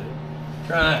out too.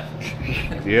 Try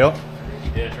it. Yep.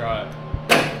 Yeah, try it.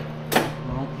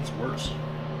 Well, it's worse.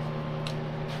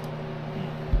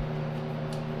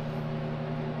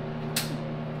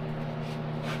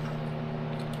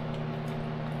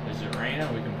 Is it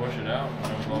raining? We can push it out and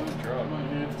then we'll go off the truck.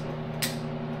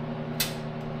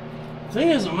 Thing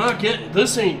is, I'm not getting.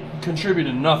 This ain't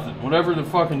contributing nothing. Whatever the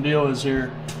fucking deal is here,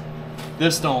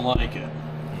 this don't like it.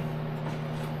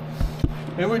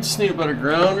 Maybe we just need a better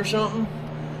ground or something.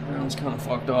 Ground's kind of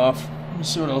fucked off. Let's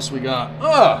see what else we got.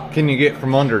 Ah! Can you get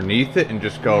from underneath it and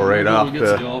just go right off we get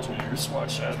to the alternator. Just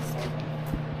watch that.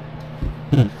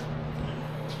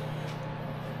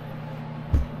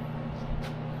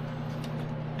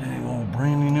 Dang old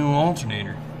brand new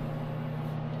alternator.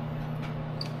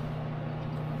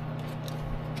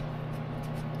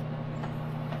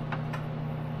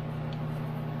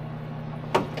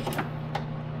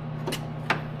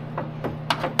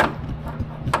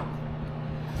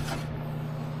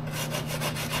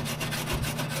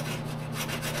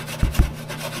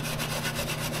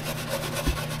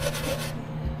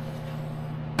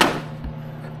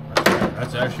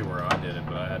 That's actually where I did it,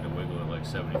 but I had to wiggle it like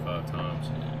 75 times.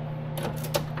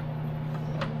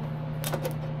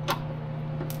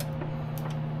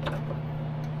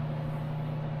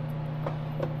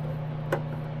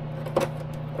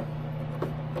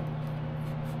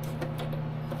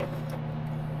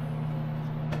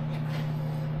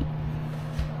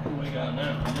 What do we got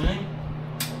now? Anything?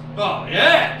 Oh,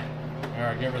 yeah!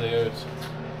 Alright, give her the oats.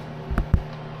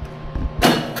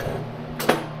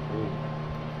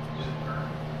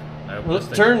 Well, let's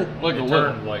turn like a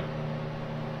little. Turned like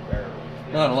barely.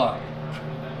 Not a lot.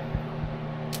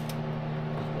 This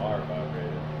wire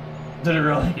vibrated. Did it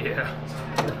really? Yeah.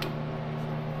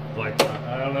 Like,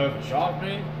 I don't know if it shocked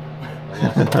me. I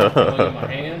lost a lot of feeling in my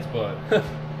hands, but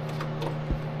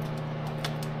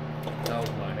that was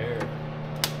my hair.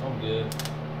 I'm good.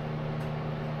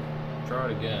 Try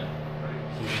it again.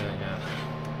 See if anything happens.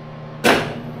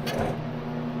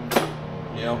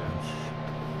 Yep.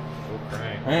 Full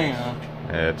crank. Hang on.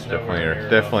 Yeah, it's Nowhere near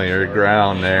definitely your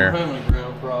ground I'm there. having a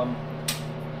ground problem.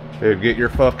 Dude, get your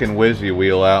fucking Wizzy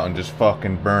wheel out and just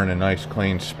fucking burn a nice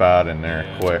clean spot in there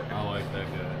Yeah, quick. I like that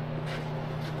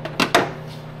guy.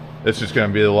 This is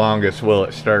gonna be the longest will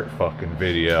it start fucking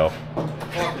video.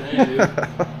 Fucking A,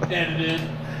 dude. Edited.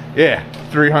 Yeah,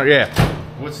 300, yeah.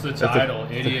 What's the a- title?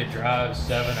 Idiot drives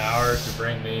 7 hours to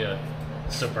bring me a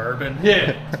Suburban.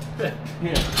 Yeah.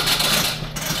 Yeah.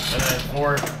 And then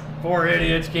four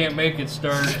idiots can't make it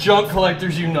start. Junk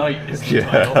Collectors Unite is the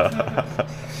title. Yeah.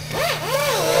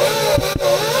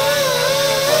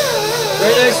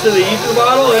 Right next to the ether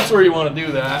bottle, that's where you want to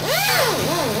do that.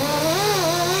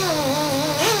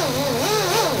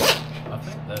 I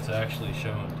think that's actually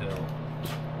show and tell.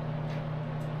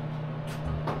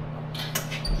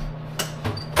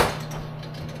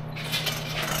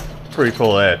 Pretty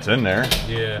cool that's in there.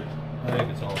 Yeah, I think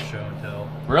it's all show and tell.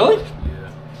 Really?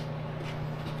 Yeah.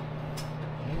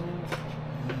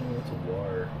 That's a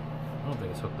wire. I don't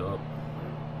think it's hooked up.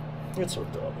 It's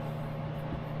hooked up.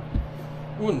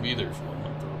 It wouldn't be there if it wasn't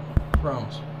hooked up.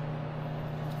 Promise.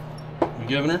 You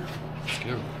giving her? Let's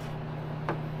give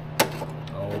her.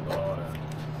 Oh god.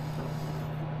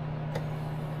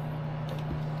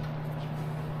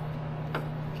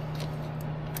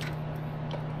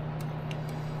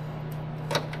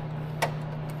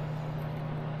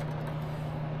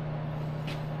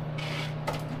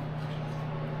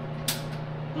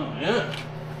 Oh, yeah.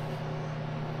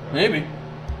 Maybe.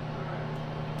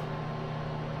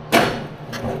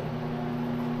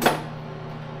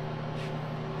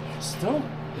 Still,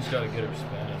 Just gotta get her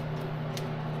spinning.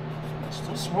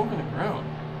 still smoking the ground.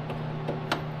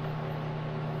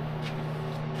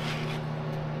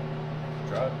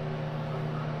 Try it.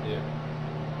 Yeah.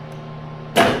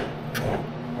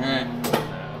 Alright,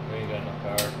 Nah, we ain't got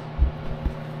enough power.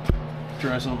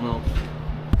 try something else.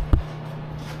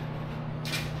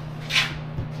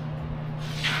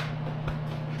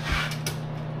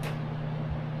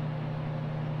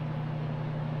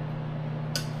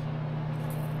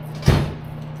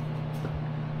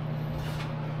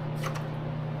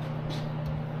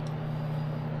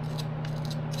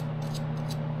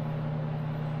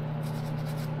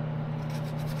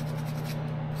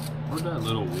 Where'd that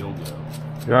little wheel go?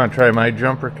 You wanna try my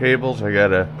jumper cables? I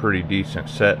got a pretty decent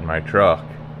set in my truck.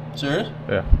 Serious?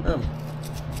 Yeah.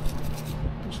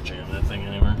 Just jam that thing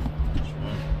anywhere.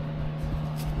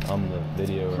 hum the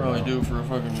video. Probably do for a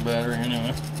fucking battery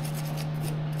anyway.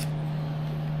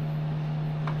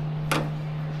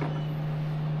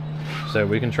 So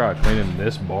we can try cleaning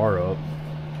this bar up.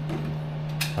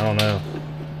 I don't know.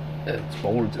 It's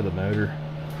bolted to the motor,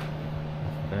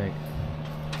 I think.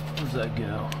 Where's that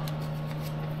go?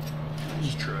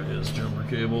 Just try his jumper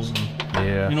cables. And,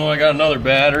 Yeah. you know, I got another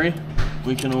battery.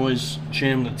 We can always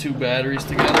jam the 2 batteries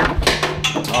together.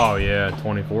 Oh yeah,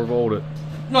 24 volt it.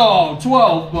 No,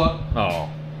 12, but... Oh,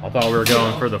 I thought we were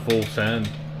going for the full send.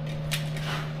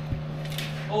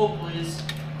 Oh, please.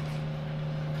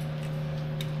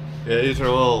 Yeah, these are a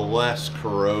little less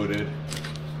corroded.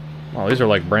 Oh, these are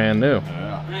like brand new.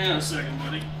 Yeah. Hang on a second,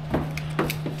 buddy.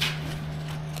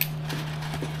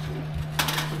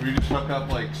 We just hook up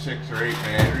like 6 or 8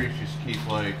 batteries, just keep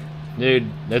like...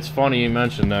 Dude, that's funny you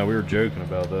mentioned that. We were joking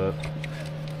about that.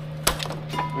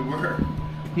 We were.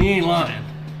 He ain't lying.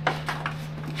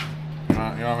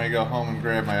 You want me to go home and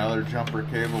grab my other jumper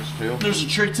cables too? There's a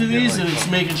trick to these, and it's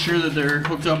making sure that they're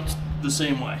hooked up the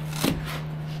same way.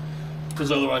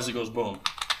 Because otherwise it goes boom.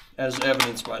 As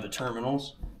evidenced by the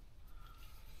terminals.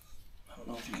 I don't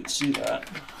know if you can see that.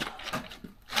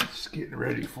 Just getting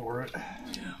ready for it.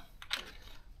 Yeah.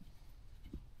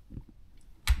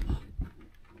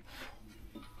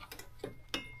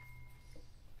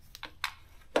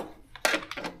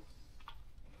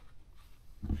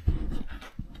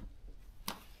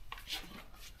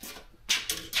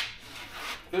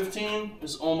 $15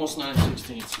 is almost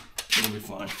 9/16. It'll be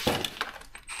fine.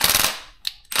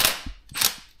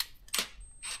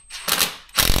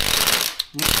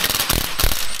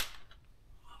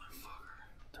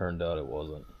 Turned out it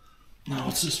wasn't. No,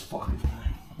 it's this fucking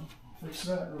thing. Fix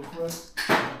that real quick.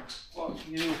 Fuck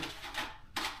you.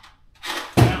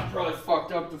 Yeah, I probably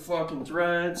fucked up the fucking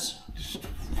threads.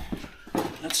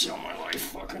 That's how my life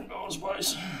fucking goes,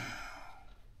 boys.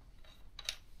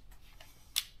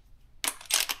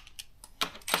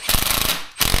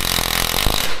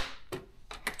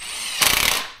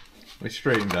 We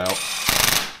straightened out.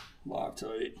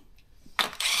 Loctite.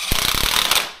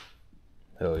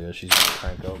 Hell yeah, she's gonna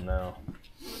crank up now.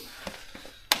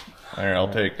 There,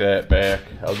 I'll take that back.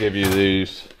 I'll give you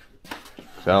these.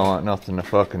 'Cause I don't want nothing to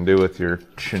fucking do with your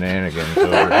shenanigans over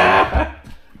here.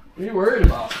 What are you worried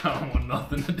about? I don't want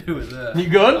nothing to do with that. You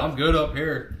good? I'm good up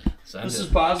here. Send This it. is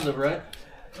positive, right?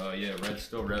 Oh yeah, red's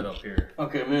still red up here.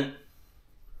 Okay, man.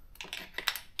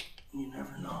 You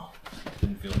never know.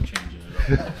 Didn't feel like changing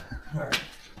it up. Alright.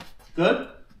 Good?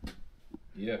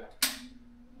 Yeah,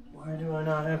 Why do I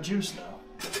not have juice now?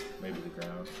 maybe the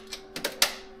ground.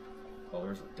 Oh,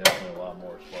 there's definitely a lot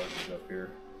more sparkles up here.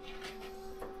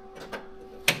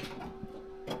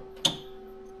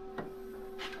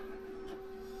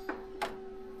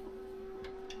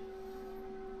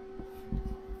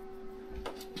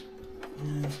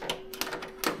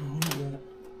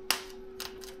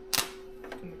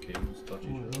 Can the cables touch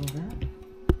each other?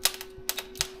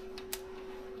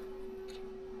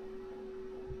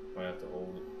 Might have to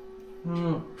hold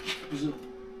it. Is it?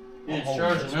 Yeah, it's I'll hold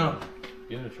charging this now. one.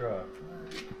 Give it a try.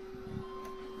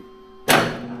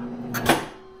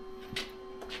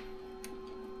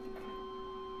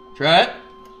 Try it.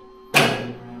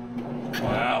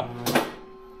 Wow. He's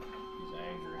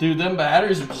angry. Dude, them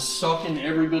batteries are just sucking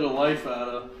every bit of life out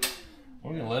of.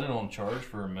 We're gonna let it on charge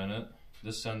for a minute.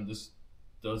 This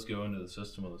does go into the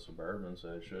system of the Suburban, so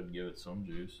it should give it some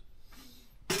juice.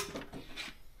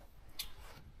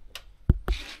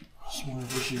 Just wonder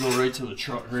if we should go right to the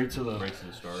truck, right to the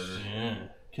starter. Yeah.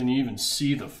 Can you even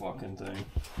see the fucking thing?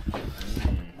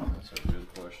 That's a good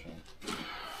question.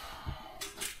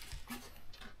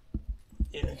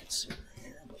 Yeah, I can see it right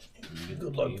here. But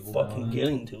good luck fucking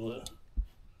getting to it.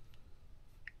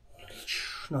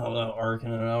 Not without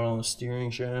arcing it out on the steering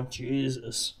shaft.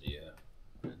 Jesus. Yeah,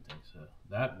 I didn't think so.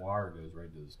 That wire goes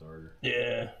right to the starter.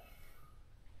 Yeah.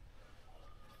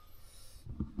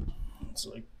 It's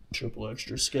like triple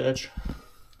extra sketch.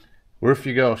 What if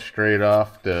you go straight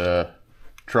off the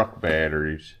truck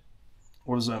batteries?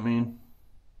 What does that mean?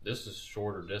 This is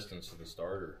shorter distance to the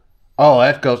starter. Oh,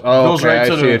 that goes. Oh, Goes okay. right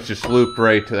to I see. the- It's just looped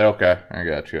right to. Okay, I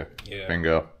got you. Yeah.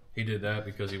 Bingo. He did that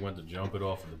because he went to jump it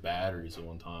off of the batteries at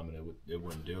one time and it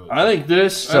wouldn't do it. I think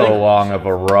this. So long of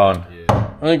a run.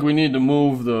 Yeah. I think we need to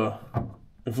move the.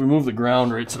 If we move the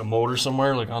ground right to the motor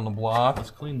somewhere, like on the block.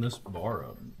 Let's clean this bar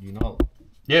up. You know,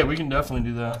 Yeah, we can definitely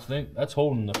do I that. think that's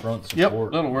holding the front Yep,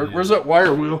 support. that'll work. Yeah. Where's that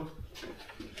wire wheel?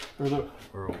 Or the.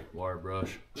 Or a wire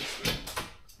brush.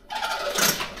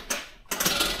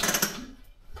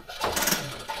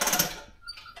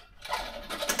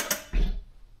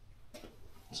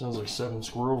 Sounds like 7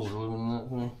 squirrels are living in that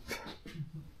thing.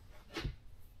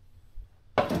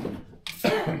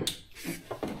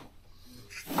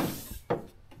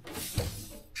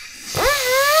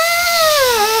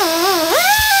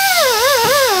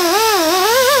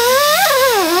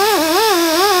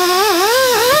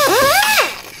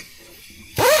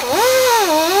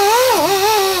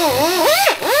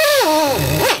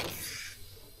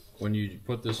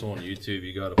 put this on YouTube,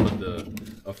 you gotta put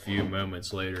a few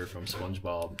moments later from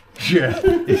SpongeBob. Yeah.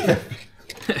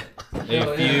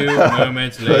 A few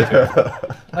moments later.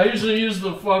 I usually use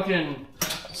the fucking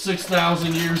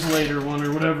 6,000 years later one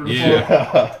or whatever.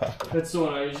 Yeah. That's the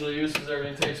one I usually use because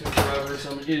everything takes me forever.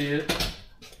 So I'm an idiot.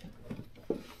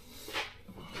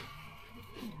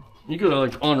 You could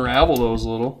like unravel those a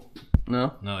little.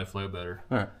 No? No, they flow better.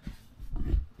 Alright.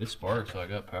 It sparks, so I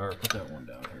got power. Put that one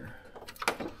down here.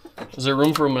 Is there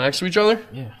room for them next to each other?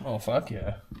 Yeah. Oh, fuck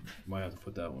yeah. Might have to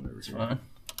put that one over here. Fine.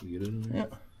 You get it in there?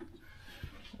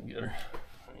 Yeah. Get her.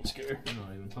 I ain't scared. I'm not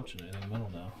even touching it in the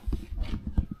middle now.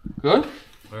 Good?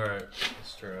 Alright,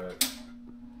 let's try it.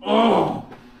 Oh!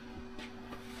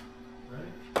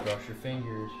 Right. Cross your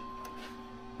fingers.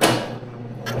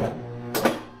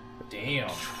 Damn.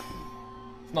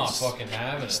 It's not fucking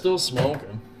having it. Still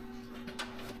smoking.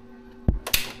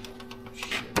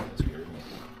 Shit, that scared me.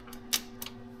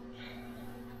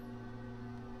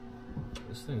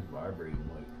 This thing's vibrating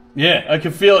like. Yeah, I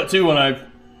can feel it too when I.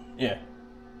 Yeah.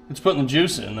 It's putting the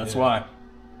juice in, that's why.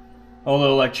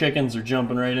 Although, like, chickens are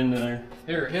jumping right into there.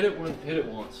 Here, hit it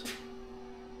once.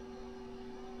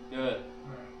 Good.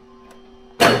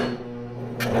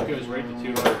 It goes right to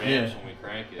 200 amps when we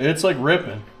crank it. It's like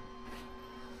ripping.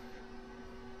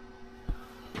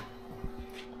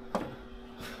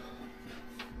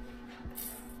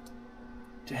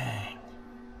 Dang.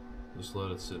 Just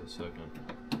let it sit a second.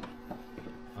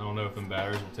 I don't know if them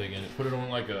batteries will take in it. Put it on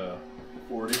like a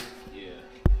 40. Yeah.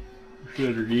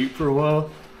 Should or eat for a while.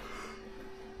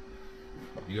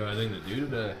 You got anything to do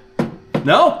today?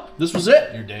 No, this was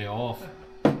it. Your day off.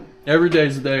 Every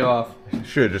day's a day off.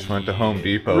 Should have just went to Home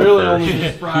Depot Really, first. only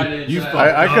just Friday. and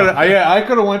Saturday. I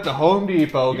could have went to Home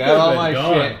Depot, got all could've my been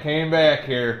gone. shit, came back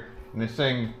here, and this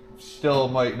thing still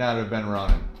might not have been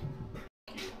running.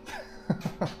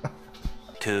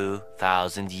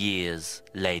 2,000 years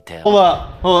later. Hold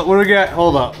up, what do we got?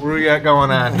 Hold up, what do we got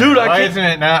going on? Dude, I why can't- isn't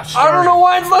it not I starting? don't know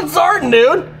why it's not starting,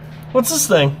 dude. What's this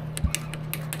thing?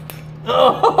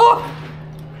 Oh,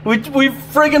 we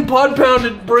friggin' pod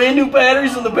pounded brand new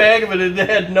batteries in the back of it and it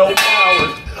had no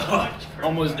power.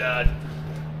 Almost died.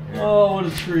 Oh, what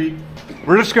a treat.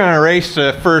 We're just gonna race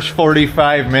the first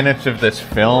 45 minutes of this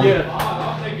film. Yeah.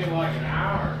 I'm thinking like an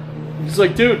hour. He's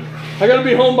like, dude, I gotta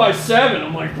be home by 7.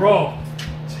 I'm like, bro.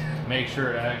 Make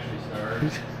sure it actually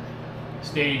starts.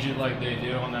 Stage it like they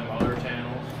do on them other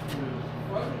channels.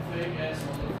 Oh,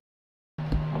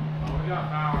 we got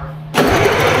power.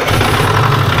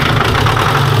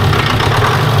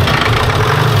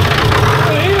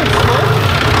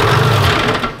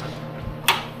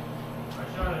 I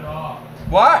shut it off.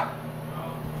 Why?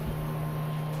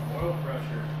 Oil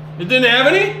pressure. It didn't have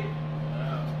any?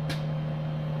 No.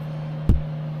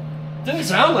 Didn't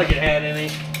sound like it had any.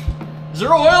 Is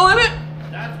there oil in it?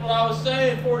 That's what I was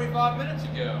saying 45 minutes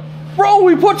ago. Bro,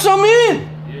 we put some in.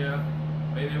 Yeah.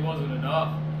 Maybe it wasn't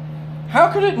enough.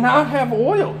 How could it not have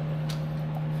oil?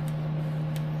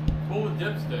 Pull the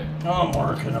dipstick. I'm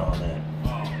working on it.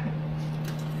 Oh.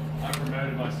 I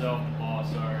promoted myself to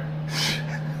boss,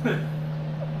 sorry.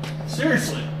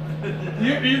 Seriously.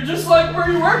 You're just like where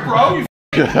you work, bro. You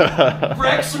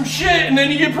wreck some shit and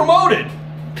then you get promoted.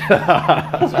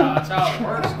 That's how it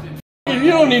works. You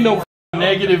don't need no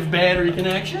negative battery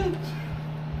connection.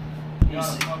 You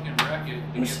gotta fucking wreck it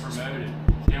to get promoted.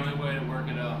 It's the only way to work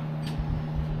it up.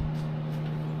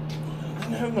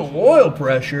 Didn't have no oil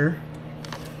pressure.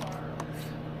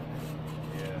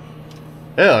 Yeah.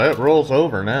 Yeah, it rolls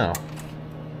over now.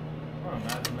 Oh,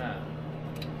 imagine that.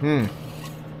 Hmm.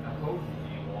 I told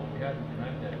you, well, we had to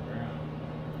connect that ground.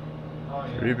 Oh,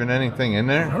 Is there even anything in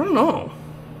I there? don't know.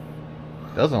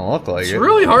 Doesn't look like It's it.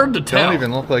 really hard to tell. Don't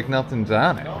even look like nothing's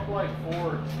on it. Dump like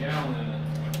 4 gallon in it.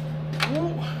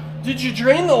 Well, did you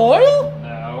drain the oil?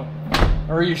 No.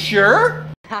 Are you sure?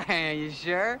 Are you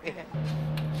sure? No,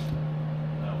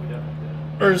 we definitely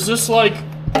didn't. Or is this like...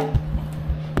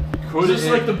 Is this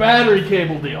like the battery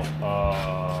cable deal?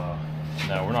 No,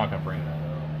 we're not gonna bring that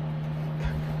up.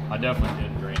 I definitely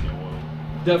didn't drain the oil.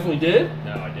 Definitely did?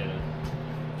 No, I didn't.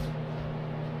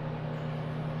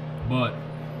 But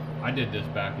I did this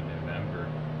back in November,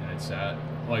 and it sat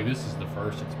like this is the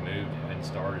first it's moved and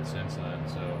started since then.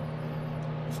 So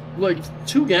Like,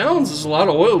 2 gallons is a lot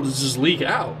of oil to just leak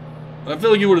out. I feel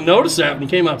like you would have noticed that when you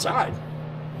came outside.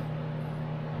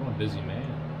 I'm a busy man,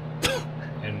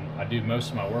 and I do most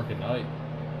of my work at night.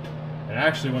 And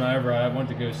actually, whenever I went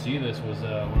to go see this was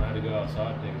when I had to go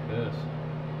outside and take a piss.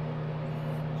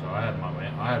 So I had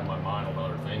my mind on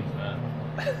other things then.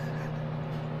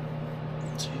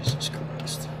 Jesus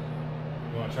Christ.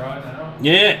 You want to try it now?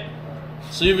 Yeah.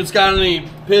 See if it's got any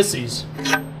pissies.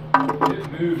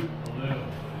 It moved a little.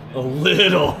 A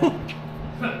little.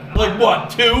 Like what?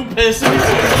 2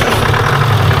 pisses?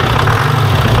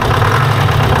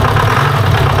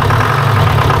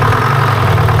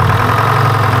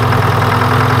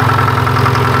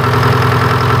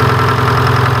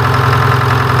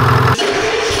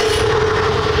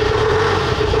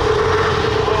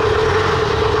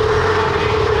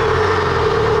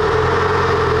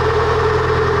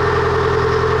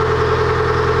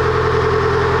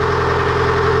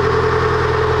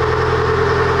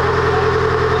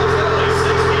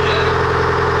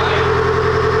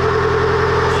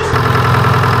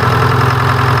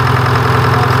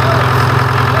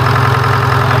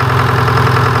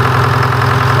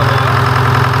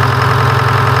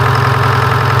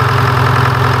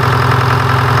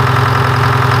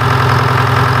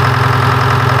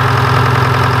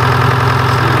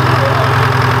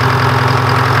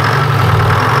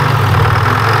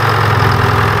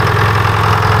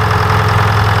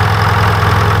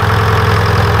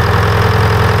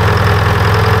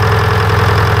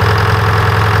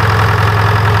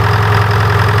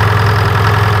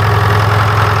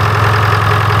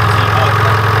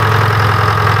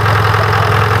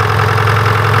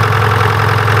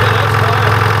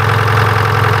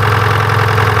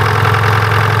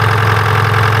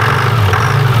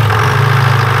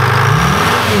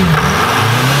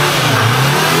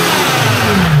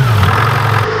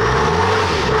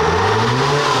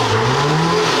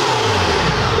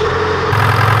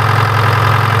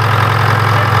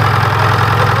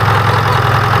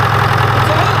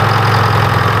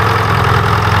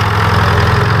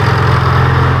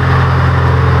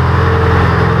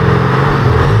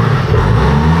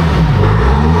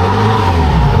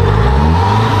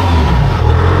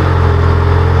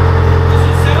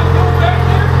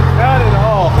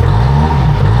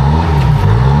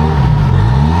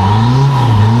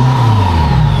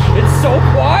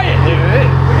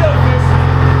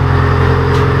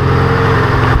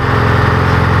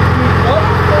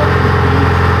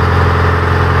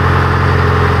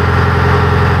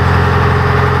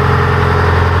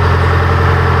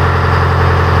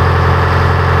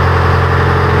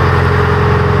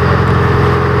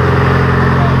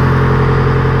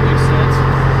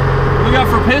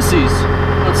 Pissies,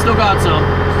 but still got some.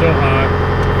 Still hot.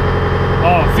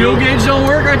 Oh, Fuel gauge don't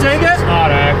work, I take it? It's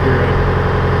not accurate.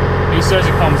 He says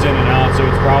it comes in and out, so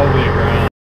it's probably a ground.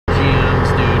 GMs,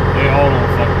 dude. They all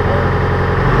don't fucking work.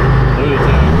 Look at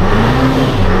that.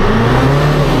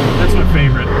 That's my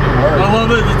favorite. I love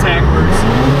that the tag works.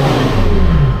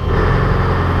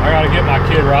 I gotta get my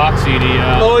Kid Rock CD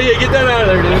out. Oh yeah, get that out of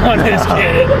there, dude. On this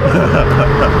kid.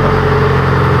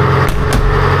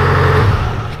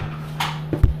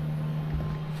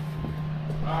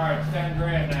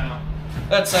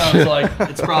 That sounds like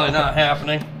it's probably not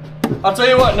happening. I'll tell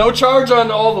you what, no charge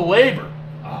on all the labor.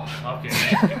 Oh,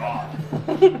 okay. God.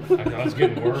 I was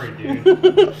getting worried,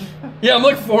 dude. Yeah, I'm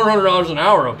like $400 an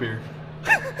hour up here.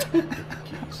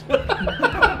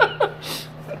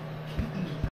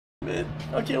 Man,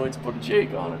 I can't wait to put a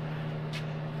Jake on it.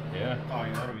 Yeah. Oh,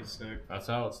 yeah, that'll be sick. That's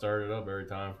how it started up every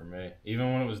time for me.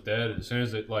 Even when it was dead, as soon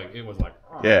as it was like.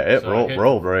 Oh. Yeah, it So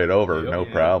rolled right over, Yep, no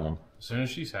yeah. problem. As soon as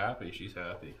she's happy, she's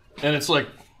happy. And it's like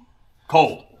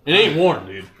cold. It ain't warm,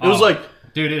 dude. It was like,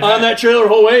 dude, on that trailer the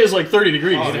whole way is like 30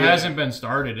 degrees. It dude. hasn't been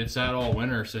started. It's sat all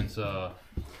winter since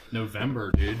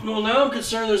November, dude. Well, now I'm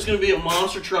concerned there's going to be a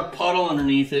monster truck puddle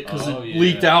underneath it because Oh, it yeah.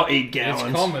 leaked out 8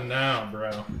 gallons. It's coming now,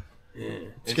 bro. Yeah.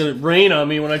 It's going to rain on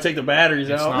me when I take the batteries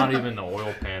It's out. not even the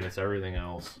oil pan. It's everything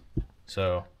else.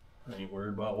 So, I ain't worried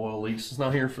about oil leaks. It's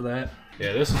not here for that.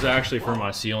 yeah, this is actually for my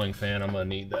ceiling fan. I'm going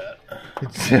to need that.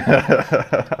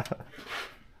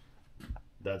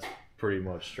 That's pretty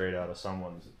much straight out of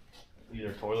someone's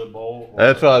either toilet bowl or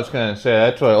That's what I was gonna say.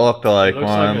 That's what it looked like. It looks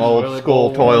One like of them a old toilet school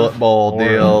bowl toilet bowl or a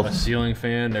deals. ceiling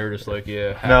fan. They were just like,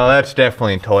 yeah. No, that's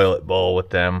definitely a toilet bowl with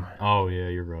them. Oh, yeah,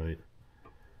 you're right.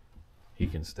 He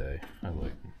can stay. I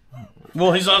like him.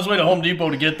 Well, he's on his way to Home Depot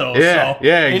to get those. Yeah, so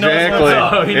yeah, he knows what's exactly.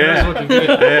 up. He Yeah. knows what to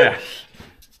get. Yeah.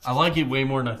 I like it way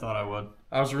more than I thought I would.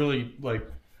 I was really like,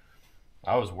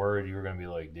 I was worried you were going to be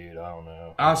like, dude, I don't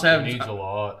know. I was having- It needs a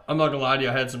lot. I'm not gonna lie to you.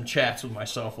 I had some chats with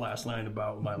myself last night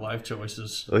about my life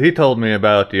choices. Well, he told me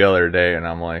about the other day, and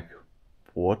I'm like,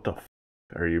 "What the f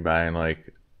are you buying? Like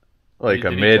Did a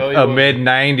he mid tell you a what- mid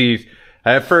 '90s?"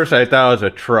 At first, I thought it was a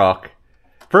truck.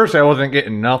 First, I wasn't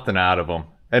getting nothing out of them,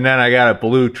 and then I got a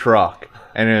blue truck,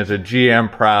 and it was a GM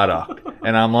product,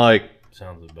 and I'm like,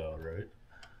 Sounds about right.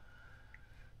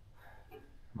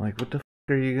 "What the f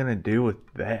are you gonna do with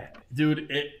that?" Dude,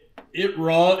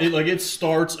 it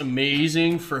starts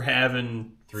amazing for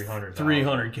having 300.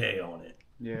 300K on it.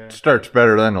 Yeah. Starts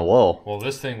better than the low. Well,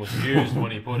 this thing was fused when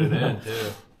he put it in,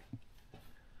 too.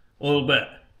 A little bit.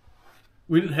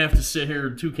 We didn't have to sit here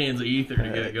with 2 cans of ether to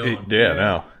get it going. Yeah,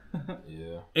 no.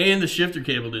 Yeah. And the shifter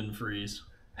cable didn't freeze.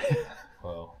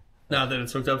 Well. Not that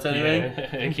it's hooked up to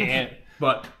anything. It can't.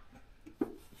 But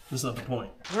that's not the point.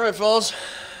 All right, fellas.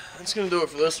 That's going to do it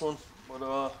for this one. But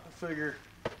I figure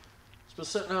it's been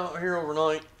sitting out here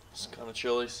overnight. It's kind of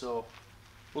chilly, so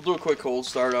we'll do a quick cold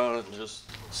start on it and just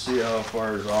see how it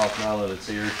fires off now that it's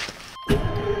here.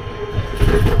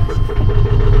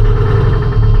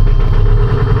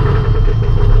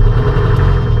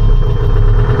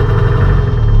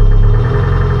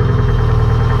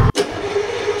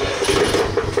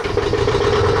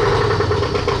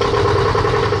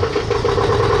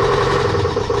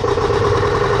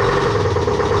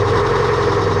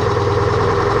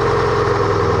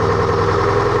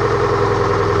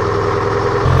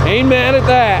 Ain't mad at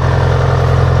that.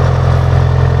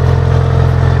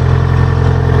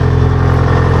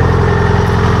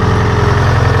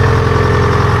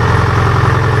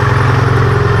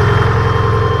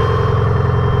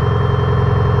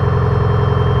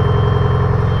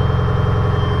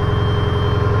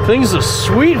 Thing's a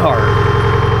sweetheart.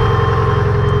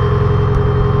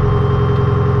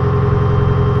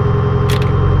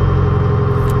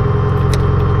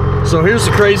 So here's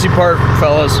the crazy part,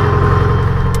 fellas.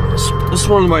 This is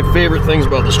one of my favorite things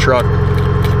about this truck.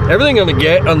 Everything on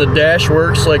the dash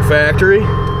works like factory.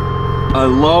 I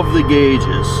love the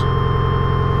gauges.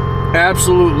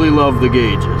 Absolutely love the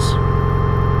gauges.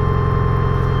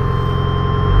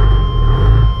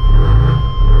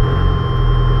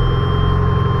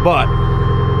 But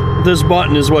this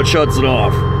button is what shuts it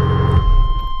off.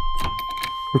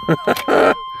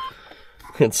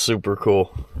 It's super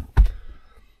cool.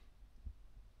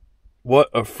 What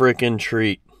a freaking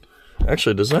treat.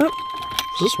 Actually, does this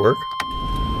work?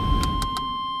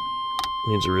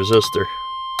 Needs a resistor.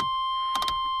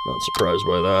 Not surprised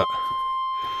by that.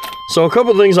 So a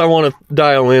couple things I want to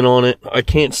dial in on it. I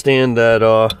can't stand that,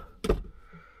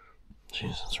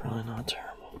 jeez, it's really not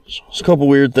terrible. So there's a couple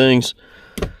weird things.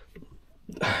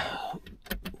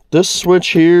 This switch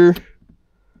here,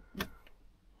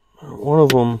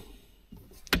 one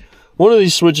of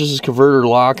these switches is converter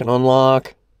lock and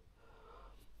unlock.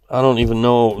 I don't even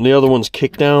know. The other one's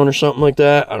kick down or something like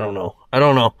that. I don't know.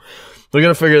 We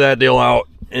gotta figure that deal out.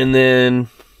 And then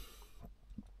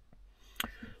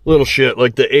little shit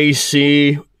like the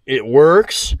AC, it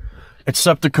works,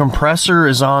 except the compressor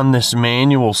is on this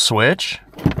manual switch.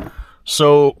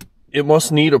 So it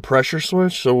must need a pressure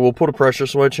switch. So we'll put a pressure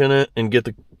switch in it and get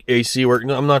the AC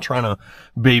working. I'm not trying to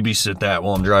babysit that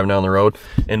while I'm driving down the road.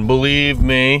 And believe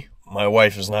me, my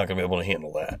wife is not gonna be able to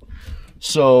handle that.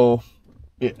 So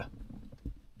yeah.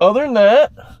 Other than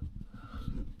that,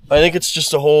 I think it's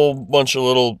just a whole bunch of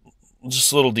little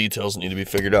details that need to be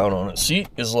figured out on it. Seat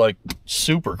is like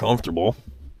super comfortable.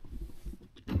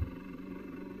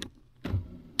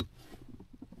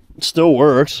 It still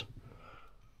works.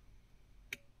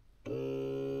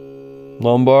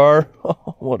 Lumbar,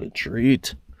 oh, what a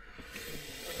treat.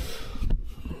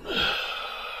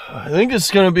 I think it's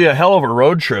going to be a hell of a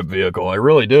road trip vehicle. I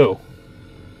really do.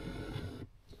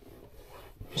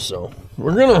 So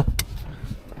we're gonna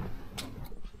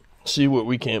see what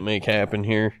we can't make happen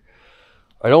here.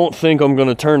 I don't think I'm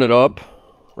gonna turn it up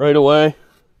right away.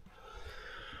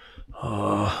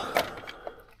 And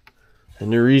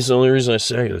the only reason I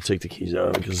say I gotta take the keys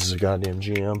out because this is a goddamn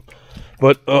GM.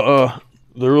 But the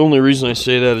only reason I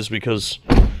say that is because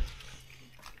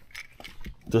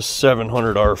the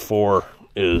 700 R4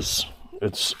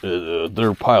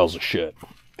 they're piles of shit,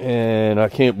 and I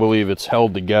can't believe it's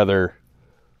held together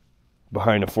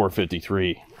behind a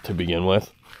 453 to begin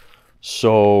with.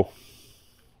 So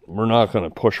we're not going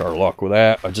to push our luck with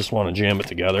that. I just want to jam it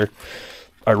together.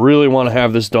 I really want to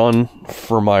have this done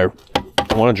for my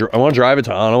I want to drive it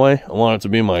to Onaway. I want it to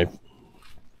be my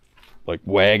like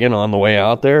wagon on the way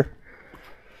out there.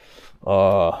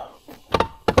 So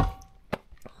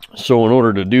in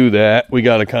order to do that, we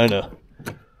got to kind of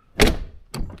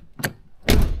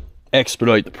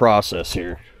expedite the process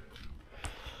here.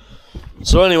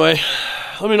 So anyway,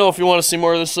 let me know if you want to see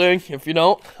more of this thing. If you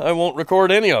don't, I won't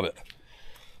record any of it.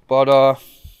 But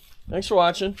thanks for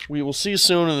watching. We will see you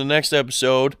soon in the next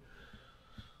episode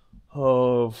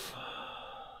of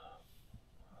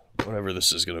whatever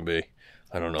this is going to be.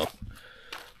 I don't know.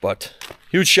 But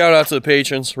huge shout out to the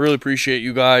patrons. Really appreciate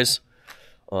you guys.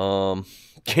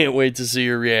 Can't wait to see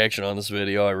your reaction on this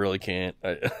video. I really can't.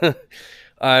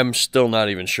 I'm still not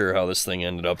even sure how this thing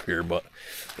ended up here, but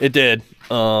it did.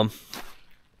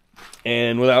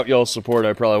 And without y'all's support,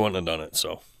 I probably wouldn't have done it.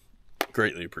 So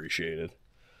Greatly appreciated.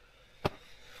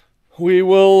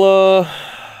 We'll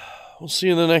see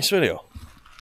you in the next video.